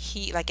apart.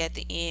 He like at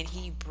the end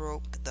he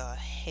broke the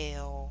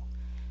hell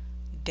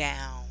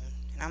down.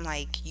 And I'm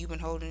like, you've been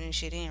holding this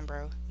shit in,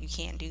 bro. You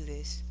can't do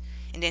this.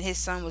 And then his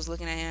son was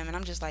looking at him, and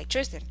I'm just like,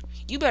 Tristan,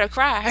 you better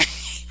cry.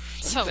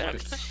 So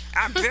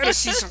I better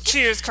see some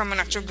tears coming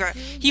out your gut.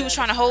 He was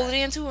trying to hold it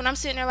in too, and I'm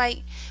sitting there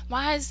like,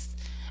 why is?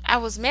 I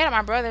was mad at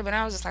my brother, but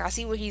I was just like, I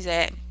see where he's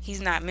at. He's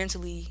not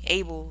mentally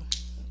able.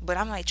 But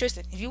I'm like,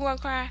 Tristan, if you want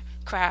to cry,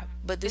 cry.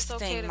 But this it's the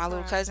okay thing, to my cry.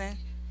 little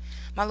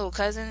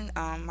cousin,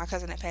 my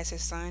cousin that passed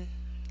his son,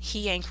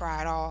 he ain't cry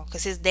at all,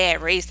 cause his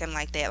dad raised him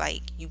like that.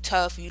 Like, you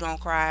tough, you don't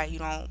cry, you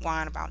don't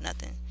whine about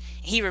nothing.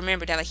 And he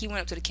remembered that. Like, he went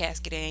up to the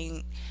casket and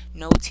ain't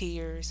no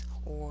tears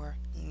or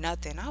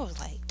nothing. I was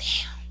like,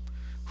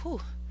 damn, whew,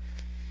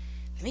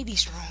 let me be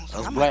strong, cause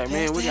Us I might black pass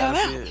men, the hell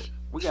out.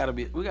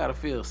 we gotta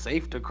feel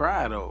safe to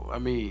cry though. I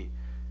mean,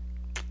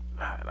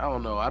 I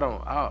don't know. I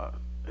don't.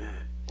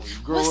 When you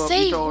grow What's up, you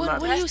safe? told What,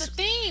 not what to. do you? That's the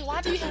thing.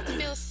 Why do you have to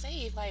feel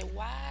safe?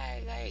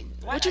 Why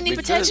What you not need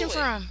just Because protection do it?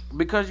 from?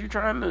 because you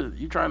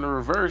trying to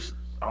reverse.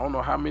 I don't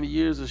know how many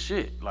years of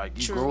shit. Like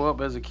you True. grow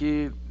up as a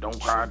kid, don't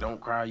cry, True. don't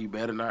cry. You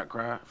better not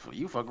cry.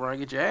 You fuck around, and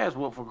get your ass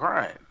whooped for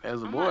crying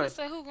as a I'm about to boy.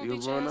 say, who gonna You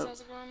beat your growing ass up.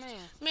 as a grown man?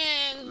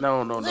 Man,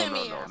 No, let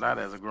me out. not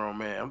as a grown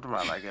man. I'm talking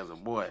about like as a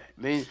boy. Oh,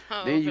 Then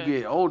you okay.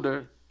 get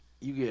older.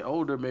 You get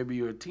older. Maybe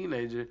you're a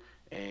teenager,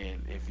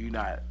 and if you're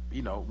not,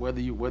 whether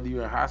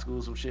you're in high school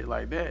or some shit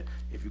like that,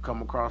 if you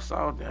come across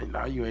South, then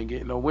now you ain't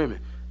getting no women.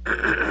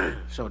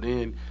 So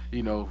then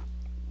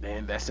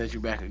then that sets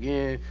you back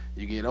again.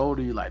 You get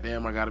older, you like,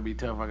 damn, I gotta be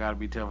tough. I gotta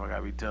be tough. I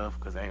gotta be tough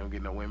because I ain't gonna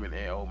get no women.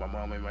 And my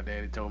mom and my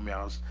daddy told me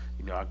I was,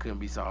 I couldn't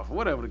be soft, or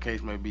whatever the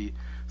case may be.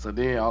 So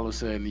then all of a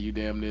sudden you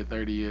damn near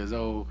 30 years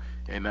old,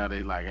 and now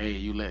they like, hey,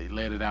 you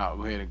let it out.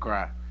 Go ahead and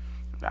cry.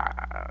 Nah,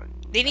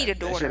 They need a that shit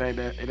daughter. ain't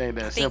that. It ain't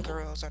I that think simple.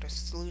 girls are the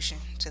solution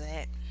to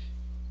that.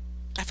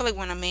 I feel like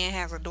when a man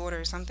has a daughter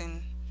or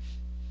something,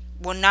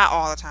 well, not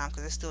all the time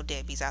because there's still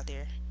deadbeats out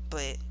there,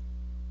 but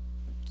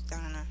I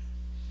don't know.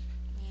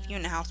 You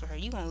in the house with her,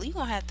 you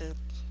gonna have to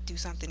do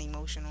something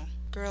emotional.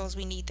 Girls,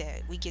 we need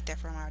that. We get that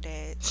from our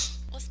dads.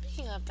 Well,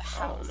 speaking of the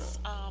I don't know. house,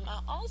 I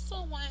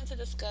also wanted to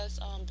discuss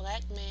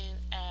black men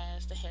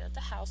as the head of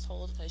the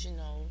household because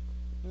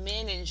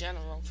men in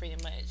general,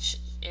 pretty much,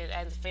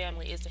 as a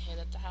family, is the head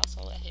of the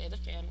household, the head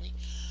of the family.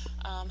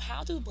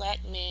 How do black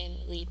men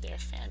lead their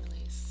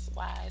families?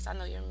 Wise, I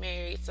know you're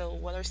married, so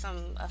what are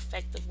some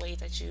effective ways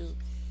that you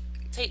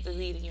take the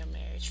lead in your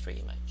marriage,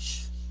 pretty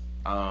much?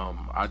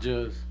 I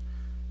just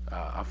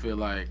I feel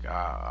like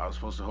I was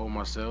supposed to hold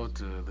myself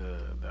to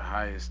the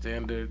highest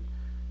standard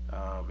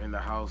in the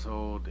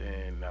household,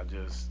 and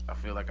I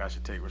feel like I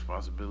should take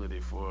responsibility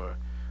for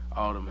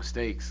all the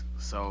mistakes.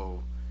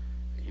 So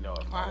if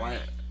my Why?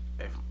 wife,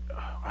 if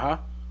huh?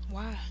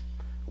 Why?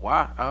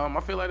 Why? I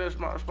feel like that's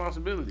my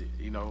responsibility.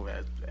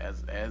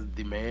 As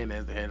the man,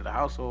 as the head of the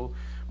household.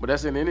 But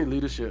that's in any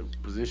leadership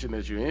position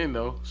that you're in,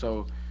 though.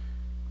 So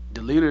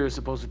the leader is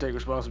supposed to take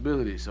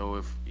responsibility. So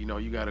if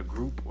you got a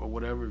group or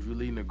whatever, if you're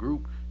leading a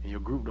group and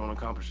your group don't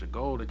accomplish the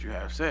goal that you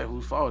have set,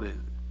 whose fault is it?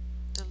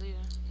 The leader.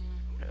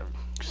 Yeah,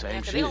 Yeah, same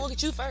because they shit. don't look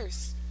at you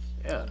first.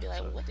 They're Yeah. gonna be like,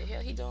 So what the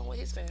hell he doing with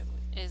his family?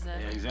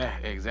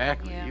 Exactly.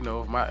 exactly.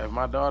 Yeah. If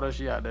my daughter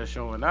she out there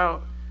showing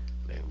out,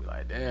 they be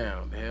like,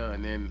 damn, the hell.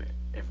 And then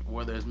if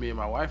whether it's me and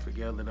my wife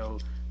together though,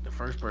 the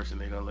first person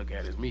they're gonna look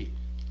at is me.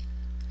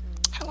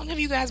 How long have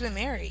you guys been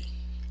married?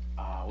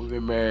 We've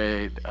been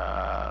married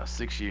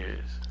 6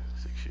 years.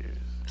 6 years.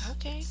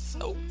 Okay.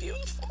 So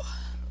beautiful.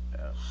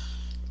 Yeah.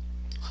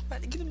 I'm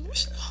about to get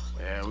emotional.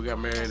 Yeah, we got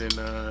married in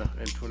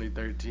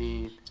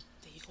 2013.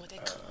 There you go.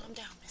 That calm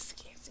down, Miss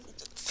Cassie.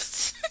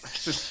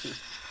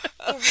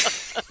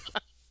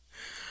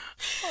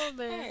 Oh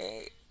man.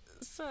 Alright.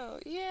 So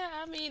yeah,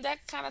 I mean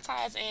that kind of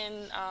ties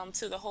in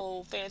to the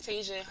whole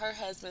Fantasia and her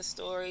husband's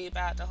story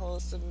about the whole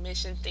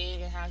submission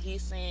thing and how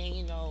he's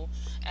saying,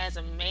 as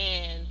a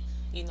man,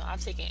 I'm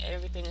taking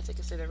everything into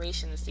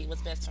consideration to see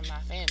what's best for my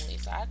family.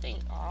 So I think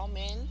all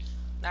men,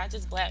 not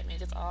just black men,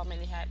 just all men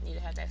need to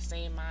have that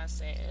same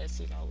mindset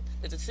as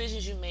the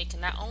decisions you make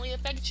can not only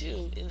affect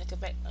you, it can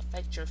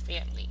affect your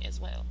family as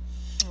well.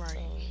 So Right.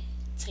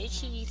 take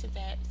heed to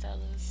that,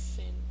 fellas,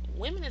 and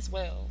women as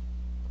well.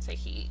 Take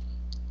heed.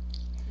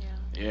 Yeah.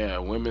 Yeah,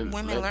 women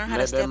Women let, learn how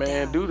to let that step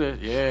man down. do that.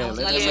 Yeah, I was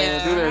let about that to man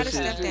say, do learn how that to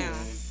shit step too.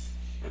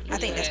 down. I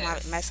think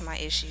Yes. that's my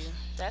issue.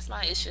 That's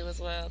my issue as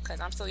well because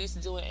I'm so used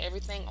to doing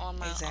everything on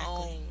my Exactly.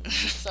 own.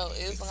 So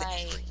it's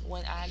Exactly. like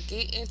when I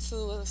get into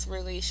a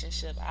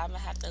relationship, I'm gonna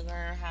have to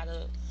learn how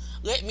to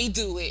let me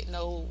do it.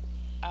 No,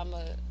 I'm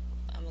gonna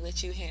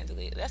let you handle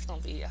it. That's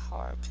gonna be a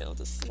hard pill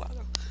to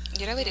swallow.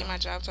 Yeah, that lady at my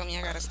job told me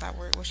I gotta stop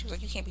work. Well, she was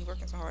like, you can't be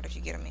working so hard if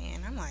you get a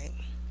man. I'm like,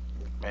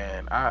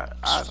 Man, fuck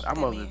I'm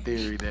that of the man.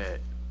 theory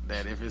that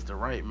if it's the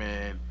right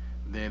man,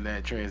 then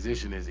that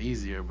transition is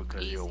easier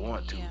because you'll Easy.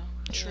 want to. Yeah.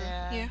 True.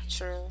 Yeah, Yeah.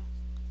 true.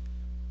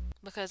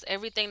 Because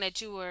everything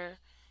that you were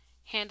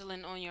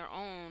handling on your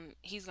own,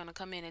 he's gonna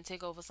come in and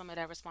take over some of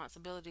that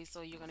responsibility.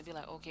 So you're gonna be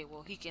like, okay,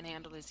 well, he can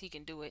handle this, he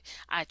can do it.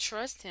 I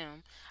trust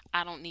him.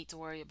 I don't need to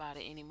worry about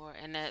it anymore.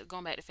 And that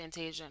going back to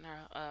Fantasia and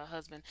her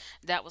husband,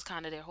 that was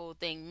kind of their whole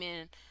thing.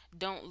 Men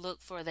don't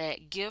look for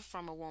that gift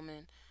from a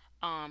woman.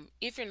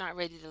 If you're not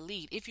ready to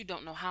lead, if you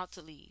don't know how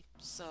to lead.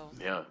 So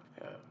Yeah,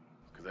 yeah.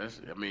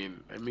 Cause I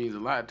mean, it means a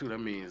lot too. That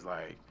means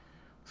like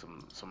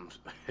some,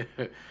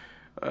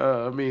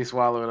 it means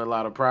swallowing a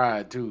lot of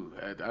pride too.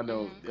 I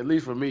know, mhm, at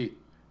least for me,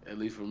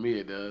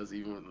 it does.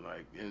 Even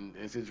like in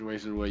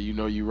situations where you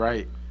know you're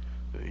right,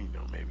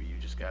 maybe you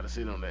just gotta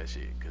sit on that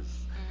shit, cause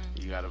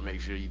mhm. you gotta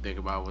make sure you think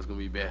about what's gonna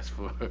be best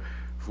for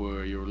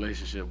for your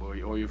relationship or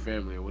your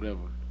family or whatever.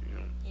 You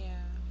know.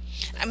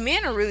 Yeah.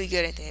 Men are really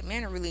good at that.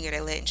 Men are really good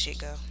at letting shit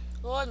go.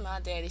 Lord, my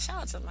daddy.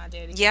 Shout out to my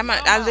daddy. Yeah, Cause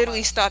my I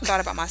literally mama. thought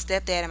about my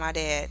stepdad and my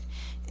dad.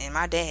 And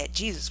my dad,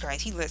 Jesus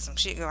Christ, he let some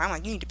shit go. I'm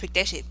like, you need to pick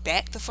that shit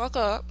back the fuck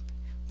up.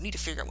 You need to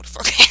figure out what the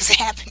fuck is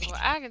happening. Well,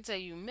 I can tell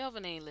you,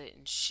 Melvin ain't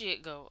letting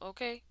shit go.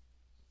 Okay,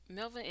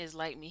 Melvin is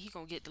like me. He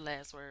gonna get the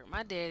last word.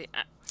 My daddy,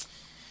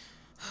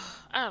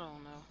 I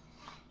don't know.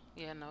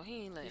 Yeah, no,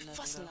 he ain't We letting nothing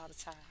fussing go. all the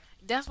time.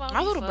 That's why My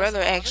we little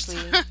brother fussing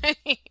all actually, the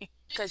time.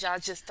 Cause y'all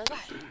just alike.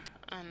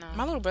 I my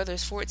know. little brother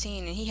is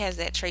 14 and he has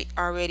that trait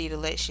already to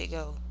let shit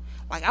go.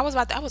 Like I was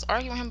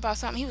arguing with him about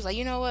something. He was like,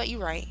 you know what,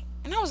 you right.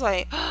 And I was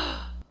like,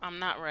 I'm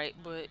not right,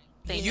 but You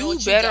thank know you. you what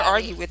you better got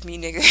argue it. with me,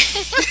 nigga.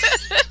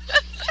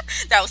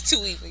 That was too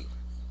easy.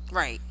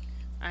 Right.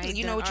 I ain't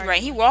You know done what you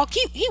right.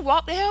 arguing. He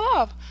walked the hell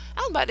off.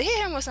 I was about to hit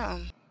him with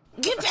something.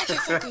 Get back here,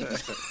 fucking.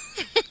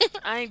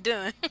 I ain't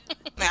done.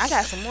 Man, I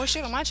got some more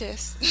shit on my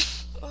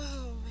chest.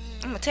 Oh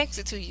I'm man. gonna text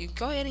it to you.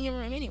 Go ahead in your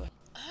room anyway.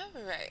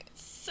 All right.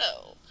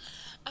 So,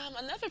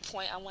 another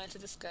point I wanted to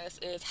discuss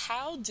is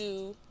how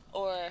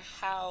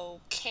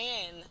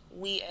can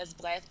we as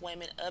black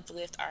women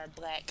uplift our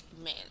black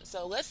men?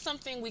 So, what's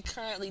something we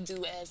currently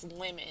do as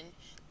women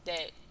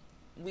that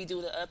we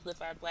do to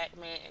uplift our black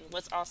men, and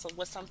what's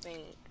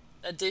something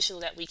additional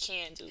that we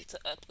can do to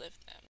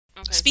uplift them?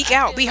 Okay, so Speak I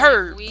out. feel Be like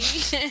heard. we,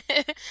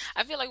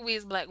 I feel like we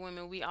as black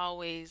women, we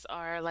always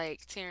are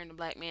like tearing the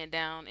black man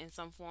down in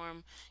some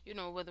form.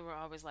 Whether we're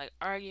always like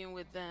arguing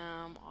with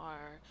them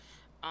or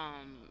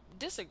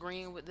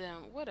disagreeing with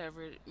them,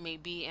 whatever it may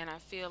be. And I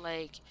feel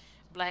like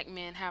black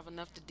men have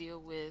enough to deal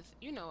with,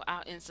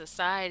 out in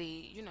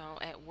society,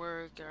 at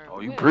work or Oh,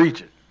 you whatever.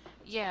 preaching?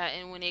 Yeah,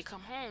 and when they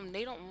come home,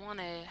 they don't want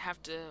to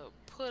have to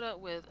put up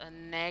with a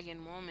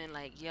nagging woman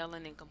like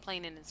yelling and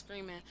complaining and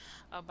screaming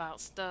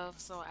about stuff.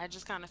 So I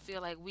just kind of feel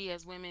like we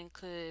as women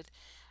could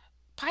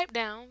pipe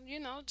down,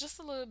 just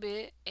a little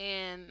bit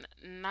and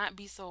not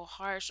be so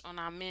harsh on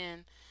our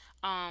men.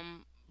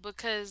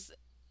 Because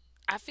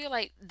I feel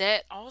like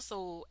that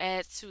also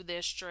adds to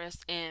their stress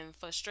and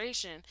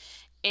frustration.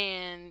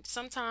 And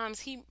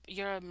sometimes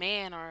your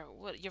man or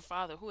what your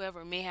father,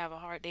 whoever may have a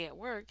hard day at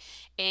work,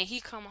 and he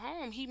come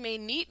home, he may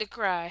need to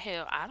cry.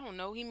 Hell, I don't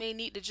know. He may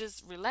need to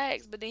just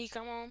relax, but then he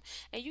come home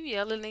and you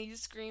yelling and you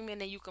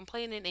screaming and you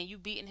complaining and you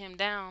beating him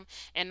down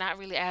and not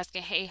really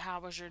asking, hey, how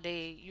was your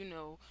day?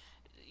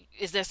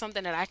 Is there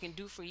something that I can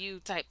do for you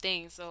type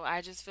thing. So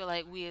I just feel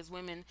like we as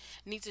women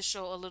need to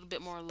show a little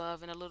bit more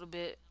love and a little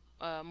bit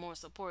more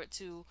support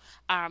to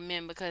our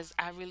men because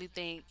I really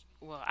think,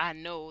 well, I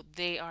know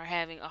they are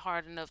having a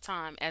hard enough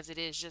time as it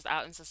is just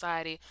out in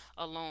society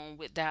alone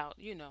without,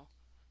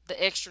 the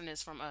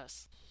extraness from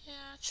us. Yeah,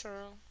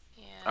 true.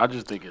 I Yeah.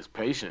 just think it's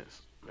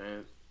patience,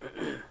 man.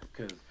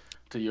 Because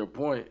to your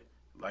point,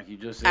 like you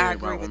just I said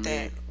agree about with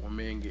that. when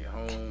men get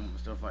home and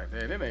stuff like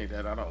that, it ain't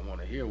that I don't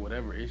want to hear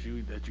whatever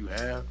issue that you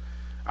have.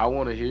 I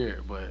want to hear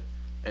it, but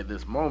at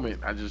this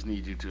moment, I just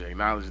need you to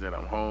acknowledge that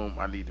I'm home.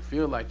 I need to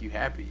feel like you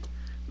happy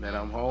that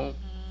I'm home.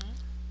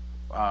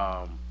 Mhm.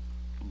 Um,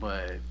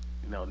 but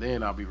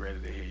then I'll be ready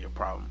to hear your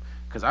problem.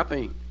 Because I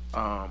think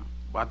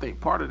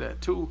part of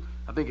that too.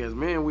 I think as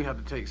men, we have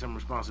to take some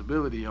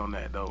responsibility on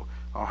that though,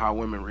 on how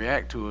women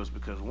react to us.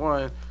 Because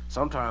one,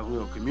 sometimes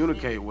we'll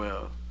communicate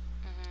well.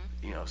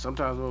 Hmm.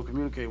 Sometimes we'll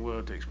communicate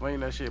well to explain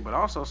that shit. But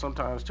also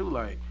sometimes too,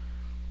 like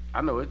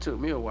I know it took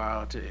me a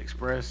while to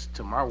express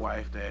to my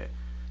wife that,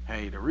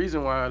 hey, the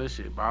reason why this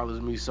shit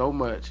bothers me so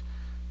much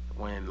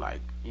when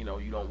like you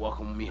don't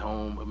welcome me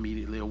home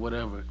immediately or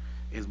whatever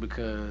is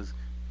because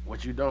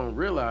what you don't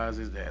realize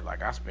is that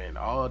like I spend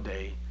all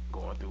day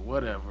going through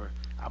whatever.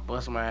 I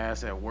bust my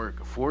ass at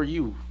work for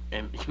you,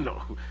 and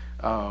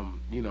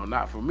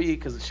not for me,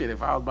 because shit,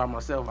 if I was by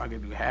myself, I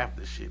could do half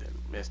the shit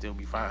and still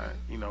be fine,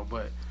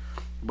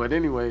 But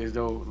anyways,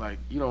 though, like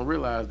you don't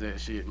realize that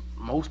shit.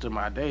 Most of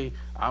my day,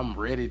 I'm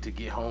ready to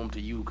get home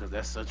to you because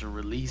that's such a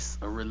relief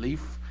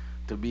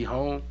to be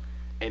home.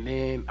 And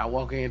then I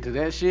walk into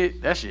that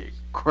shit. That shit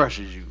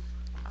crushes you.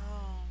 Oh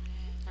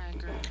I man.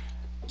 agree.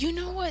 You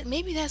know what?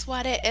 Maybe that's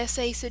why that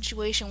essay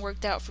situation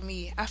worked out for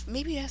me.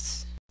 Maybe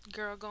that's.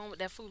 Girl, going with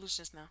that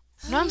foolishness now.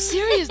 No, I'm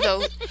serious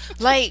though.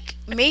 Like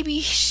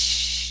maybe.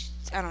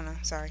 I don't know.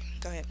 Sorry.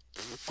 Go ahead.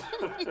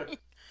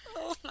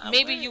 Oh my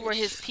Maybe you were word.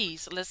 his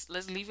piece. Let's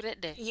leave it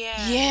at that. Yeah.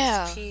 His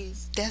Yeah,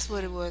 piece. that's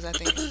what it was. I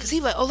think. Cause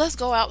he like, oh, let's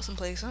go out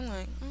someplace. I'm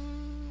like,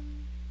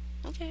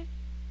 Okay,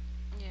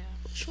 Yeah,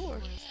 sure.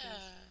 I'm listening.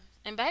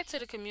 And back to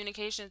the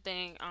communication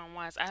thing,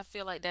 wise, I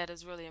feel like that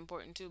is really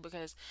important too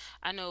because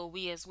I know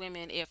we as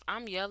women, if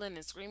I'm yelling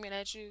and screaming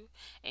at you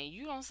and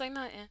you don't say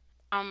nothing,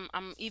 I'm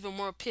even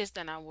more pissed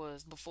than I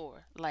was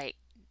before. Like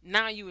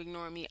now you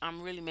ignore me,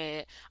 I'm really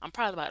mad. I'm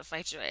probably about to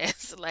fight your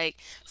ass. Like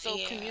so,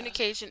 Yeah.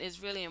 communication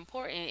is really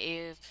important.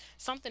 If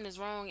something is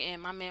wrong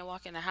and my man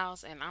walk in the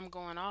house and I'm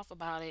going off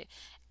about it,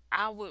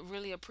 I would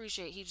really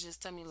appreciate he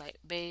just tell me like,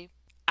 babe,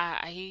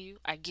 I hear you,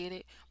 I get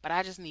it, but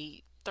I just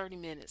need 30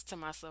 minutes to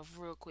myself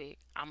real quick.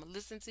 I'm gonna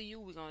listen to you.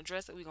 We're gonna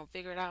address it. We're gonna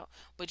figure it out.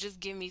 But just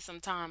give me some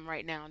time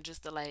right now,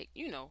 just to like,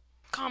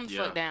 calm the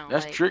fuck Yeah, down.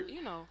 that's Like, trick.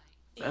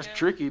 That's Yeah.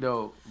 tricky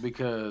though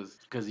because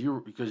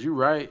you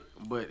right,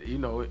 but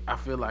I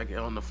feel like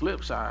on the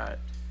flip side,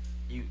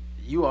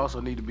 you also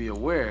need to be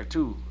aware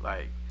too.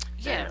 Like,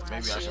 yeah, damn, Like maybe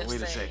I she should is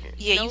wait a saying. second.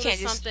 Yeah, you notice can't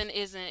just. something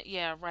isn't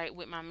right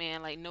with my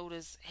man. Like,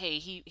 notice, hey,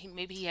 he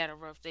maybe he had a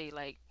rough day.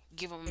 Like,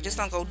 give him a Just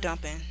minute. don't go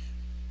dumping.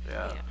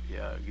 Yeah,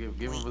 Yeah. yeah.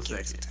 Give him Wait, a give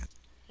it some second. time.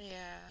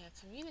 Yeah,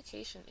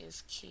 communication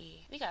is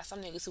key. You got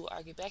some niggas who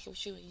argue back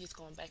with you and you just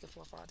going back and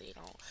forth all day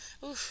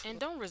long. Oof, And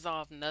don't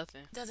resolve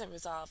nothing. doesn't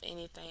resolve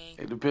anything.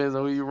 It depends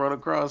on who you run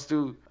across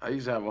too. I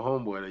used to have a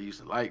homeboy that used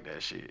to like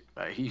that shit.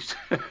 Like he used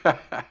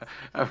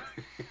to,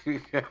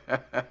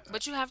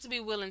 But you have to be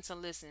willing to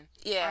listen.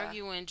 Yeah,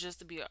 Arguing just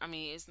to be, I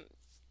mean,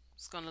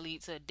 it's gonna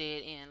lead to a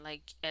dead end.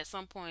 Like at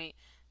some point,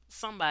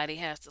 somebody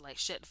has to like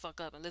shut the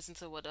fuck up and listen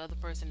to what the other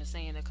person is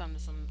saying to come to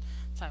some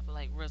type of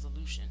like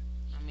resolution.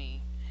 I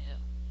mean, hell,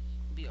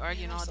 be man,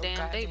 arguing I'm all so damn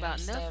day goddamn about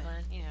nothing.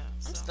 stubborn. Yeah.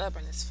 I'm So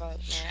stubborn as fuck,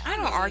 man. I I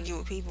don't really, argue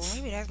with people.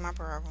 Maybe that's my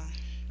problem.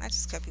 I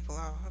just cut people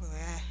off. I'll be like,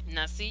 ah.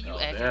 now see you oh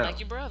acting damn, like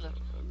your brother,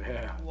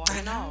 damn. I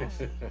walking know.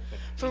 off.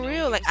 For He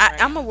real, like was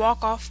right. I'm a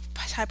walk off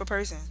type of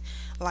person.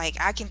 Like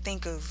I can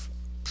think of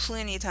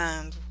plenty of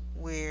times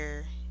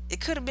where it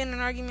could have been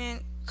an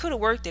argument, could have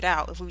worked it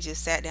out if we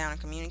just sat down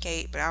and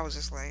communicate. But I was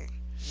just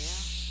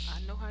Yeah,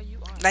 I know how you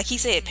are. like he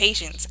said,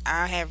 patience.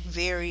 I have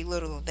very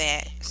little of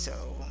that, so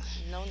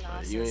no You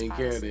nonsense ain't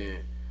care policy.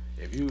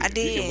 then. I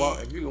did.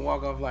 If you can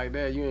walk off like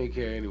that, you ain't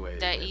care anyways,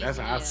 That man. That's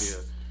easy, how I yeah. feel.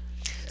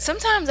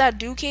 Sometimes I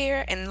do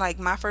care, and like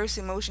my first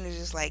emotion is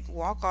just like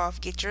walk off,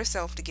 get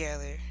yourself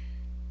together,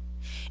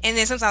 and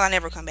then sometimes I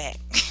never come back.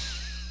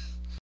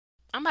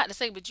 I'm about to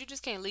say, but you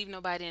just can't leave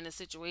nobody in a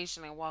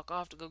situation and walk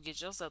off to go get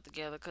yourself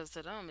together. Cause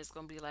to them, it's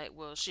gonna be like,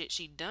 well, shit,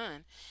 she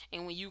done.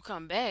 And when you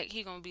come back,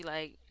 he gonna be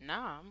like,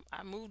 nah,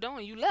 I moved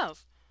on. You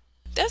left.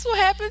 That's what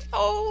happened.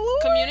 Oh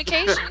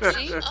Communication.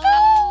 See?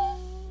 Oh,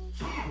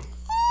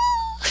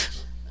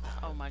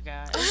 Oh my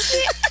god. Lord,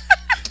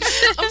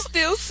 I'm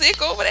still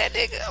sick over that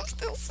nigga. I'm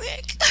still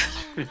sick.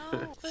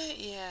 no. But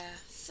yeah.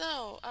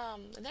 So,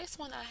 the next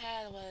one I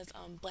had was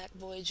Black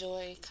Boy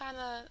Joy. Kind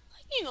of,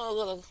 a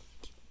little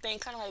thing,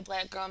 kind of like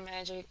Black Girl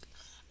Magic.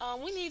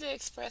 We need to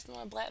express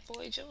more Black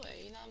Boy Joy.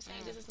 You know what I'm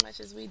saying? Just as much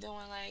as we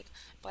doing like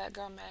Black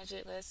Girl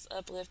Magic, let's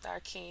uplift our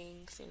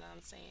kings. You know what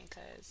I'm saying?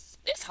 Cause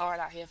it's hard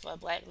out here for a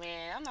black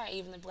man. I'm not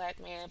even a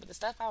black man, but the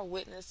stuff I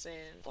witness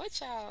and what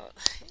y'all,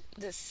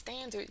 the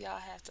standard y'all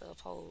have to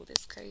uphold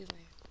is crazy.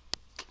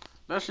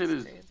 That shit It's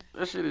is crazy.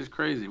 that shit is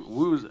crazy.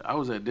 I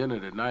was at dinner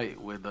tonight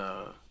with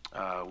a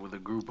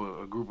group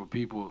of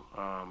people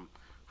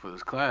for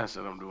this class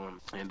that I'm doing,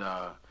 and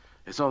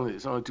it's only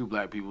two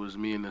black people. It's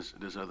me and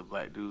this other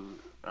black dude.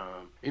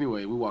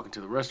 Anyway, we walk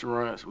into the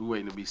restaurants. We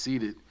waiting to be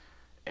seated,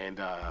 and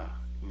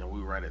we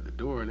were right at the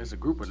door, and it's a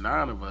group of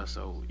nine of us,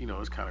 so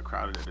it's kind of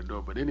crowded at the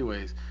door. But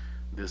anyways,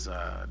 this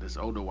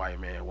older white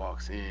man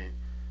walks in,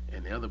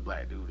 and the other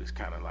black dude is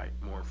kind of like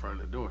more in front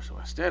of the door. So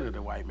instead of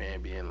the white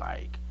man being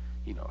like,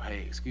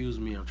 hey, excuse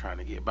me, I'm trying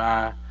to get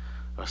by,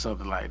 or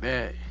something like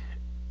that,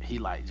 he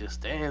like just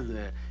stands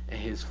there, and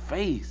his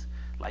face,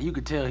 like you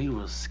could tell he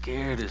was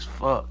scared as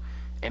fuck.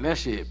 And that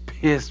shit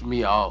pissed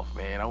me off,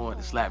 man. I wanted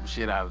to slap the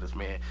shit out of this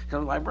man. 'Cause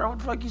I'm like, bro, what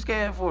the fuck you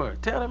scared for?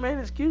 Tell that man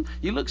it's cute.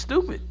 You look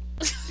stupid.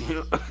 You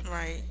know?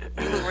 Right.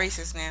 You look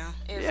racist now.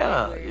 It's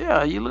Yeah, like weird.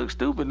 yeah, you look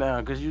stupid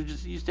now because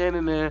you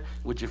standing there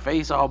with your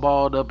face all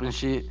balled up and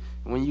shit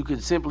when you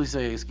could simply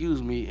say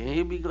excuse me and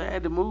he'd be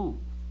glad to move.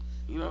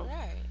 You know,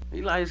 Right.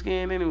 he light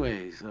skinned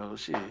anyway, so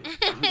shit.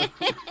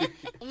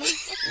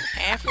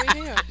 Halfway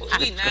there.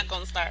 We not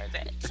gonna start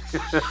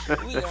that.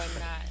 We are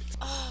not.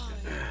 Oh,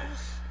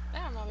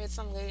 that reminds me of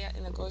some lady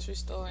in the grocery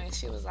store, and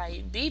she was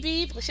like, beep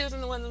beep, but she was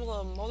in the one of them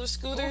little motor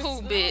scooters. Ooh,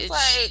 And bitch. I was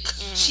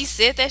like, She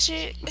said that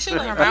shit she in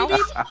was her like, beep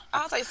mouth. beep.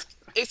 I was like,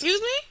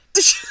 excuse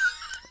me?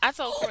 I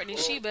told Courtney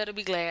she better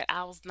be glad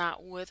I was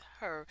not with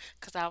her,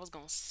 cause I was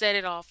gonna set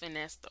it off in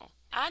that store.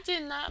 I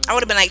did not I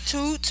would have mean. been like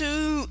toot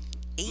toot.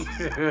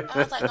 I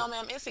was like, no,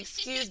 ma'am, it's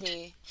excuse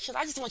me. She was,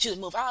 I just want you to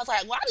move. I was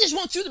like, well, I just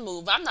want you to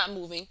move. I'm not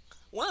moving.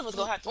 One of us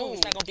gonna have to move.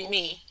 It's not gonna be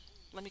me.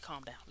 Let me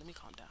calm down. Let me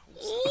calm down.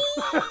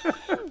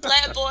 Ooh,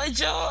 black boy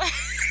joy.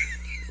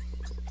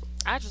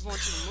 I just want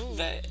you to move,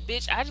 But-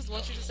 bitch. I just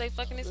want you to say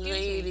fucking excuse me.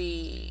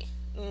 Lady.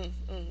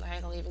 I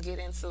ain't gonna even get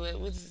into it.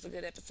 This is a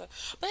good episode.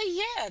 But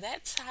yeah,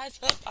 that ties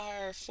up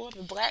our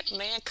fourth black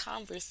man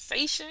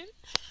conversation.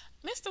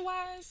 Mr.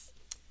 Wise,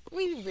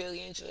 we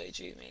really enjoyed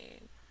you,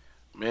 man.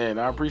 Man,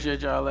 I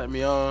appreciate y'all letting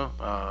me on.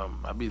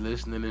 I be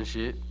listening and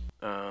shit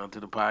to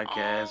the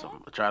podcast.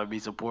 Oh, I try to be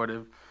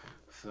supportive.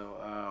 So,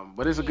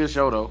 but it's a good yes,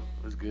 show though. man.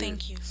 It's good.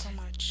 Thank you so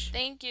much.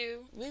 Thank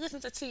you. We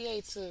listen to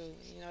TA too.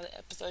 You know the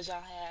episodes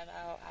y'all have.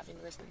 I've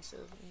been listening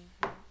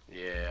to.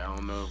 Yeah, I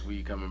don't know if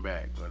we coming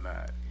back or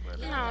not, but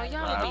Yeah,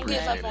 Y'all I will don't get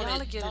give back. up appreciate on it. Y'all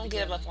will it. get it Don't give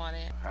together. up on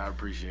it. I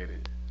appreciate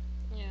it.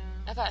 Yeah.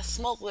 I got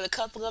smoked with a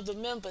couple of the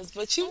members,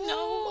 but you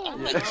know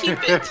I'm Yeah. gonna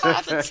keep it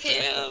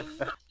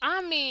positive.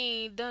 I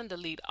mean, done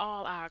delete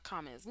all our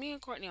comments. Me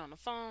and Courtney on the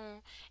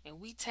phone, and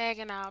we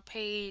tagging our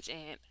page,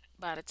 and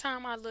by the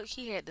time I look,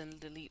 he had done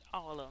delete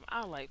all of them. I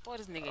was like, boy,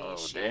 this nigga ain't Oh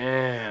shit.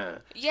 damn.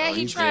 Yeah, So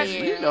he he tried.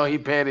 petty. You know Yeah. he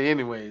petty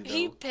anyways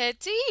He though.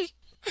 petty.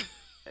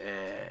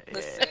 Yeah,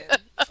 Listen. yeah.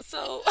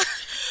 So,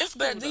 It's cool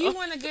but do you though.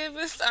 want to give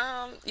us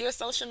your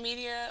social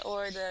media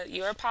or the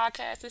your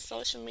podcast's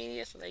social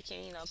media so they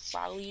can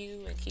follow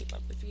you and keep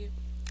up with you?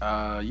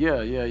 Yeah.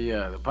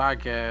 The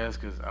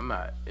podcast, because I'm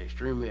not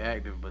extremely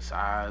active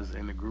besides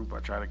in the group. I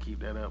try to keep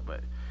that up,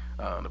 but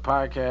the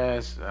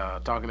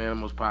podcast, Talking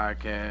Animals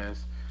podcast.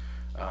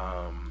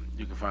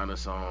 You can find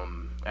us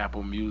on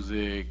Apple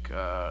Music,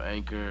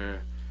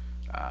 Anchor,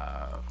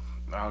 uh,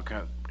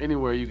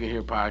 anywhere you can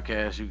hear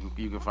podcasts. You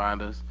can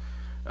find us.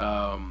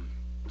 Um,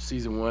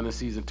 season 1 and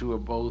season 2 are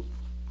both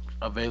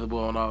available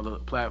on all the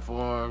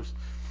platforms.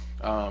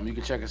 You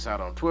can check us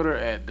out on Twitter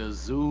at the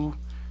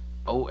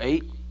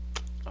Zoo08.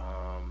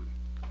 Um,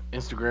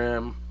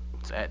 Instagram,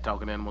 it's at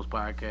Talking Animals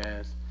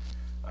Podcast.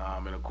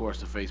 And of course,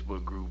 the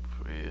Facebook group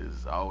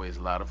is always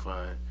a lot of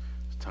fun.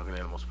 It's Talking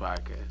Animals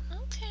Podcast.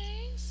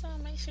 Okay, so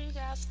make sure you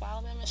guys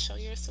follow them and show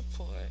your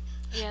support.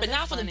 Yeah, But they're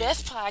now for the funny.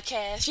 best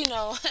podcast,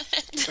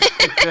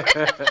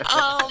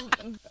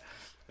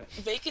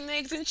 Bacon,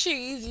 Eggs, and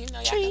Cheese. Y'all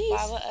can Cheese.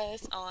 follow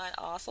us on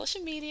all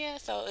social media.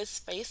 So it's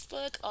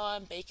Facebook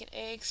on Bacon,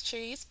 Eggs,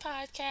 Trees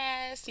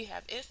Podcast. You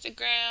have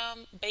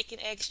Instagram, Bacon,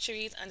 Eggs,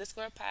 Trees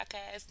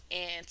 _podcast,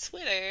 and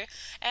Twitter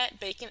at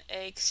Bacon,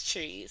 Eggs,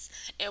 Trees.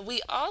 And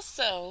we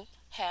also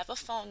have a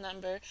phone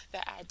number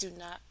that I do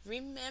not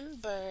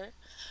remember.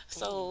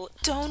 So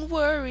Don't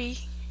worry.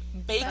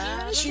 Bacon,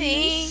 About a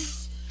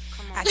Cheese.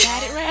 Come on. I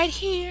got it right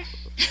here.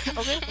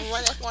 Okay,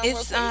 run that one real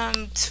It's quick.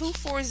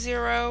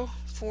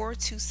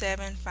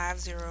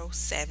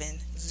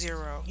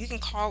 240-427-5070. You can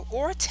call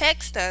or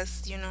text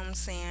us, you know what I'm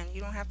saying?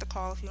 You don't have to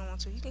call if you don't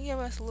want to. You can give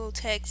us a little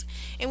text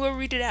and we'll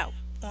read it out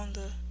on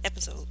the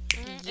episode.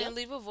 Yep. And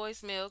leave a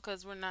voicemail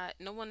because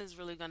no one is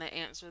really gonna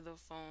answer the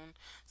phone.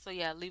 So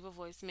yeah, leave a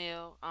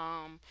voicemail.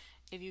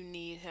 If you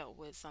need help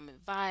with some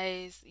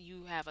advice,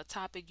 you have a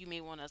topic you may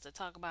want us to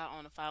talk about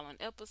on the following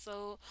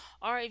episode,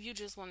 or if you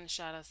just want to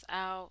shout us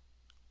out,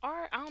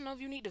 or I don't know if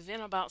you need to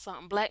vent about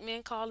something. Black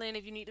men, call in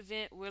if you need to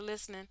vent. We're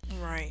listening.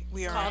 Right.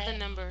 We are. Call the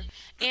number.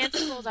 And to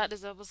close out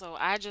this episode,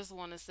 I just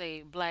want to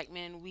say, black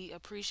men, we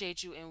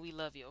appreciate you and we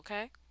love you.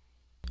 Okay?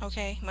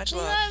 Okay. Much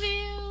love. Love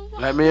you.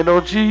 Black man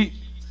don't cheat.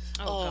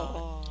 Oh God.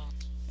 Oh,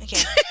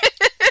 Okay.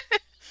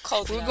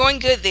 close it We're down. going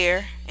good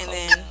there. And Close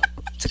it then down.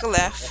 took a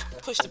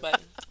left. Push the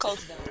button.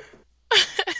 Close it down.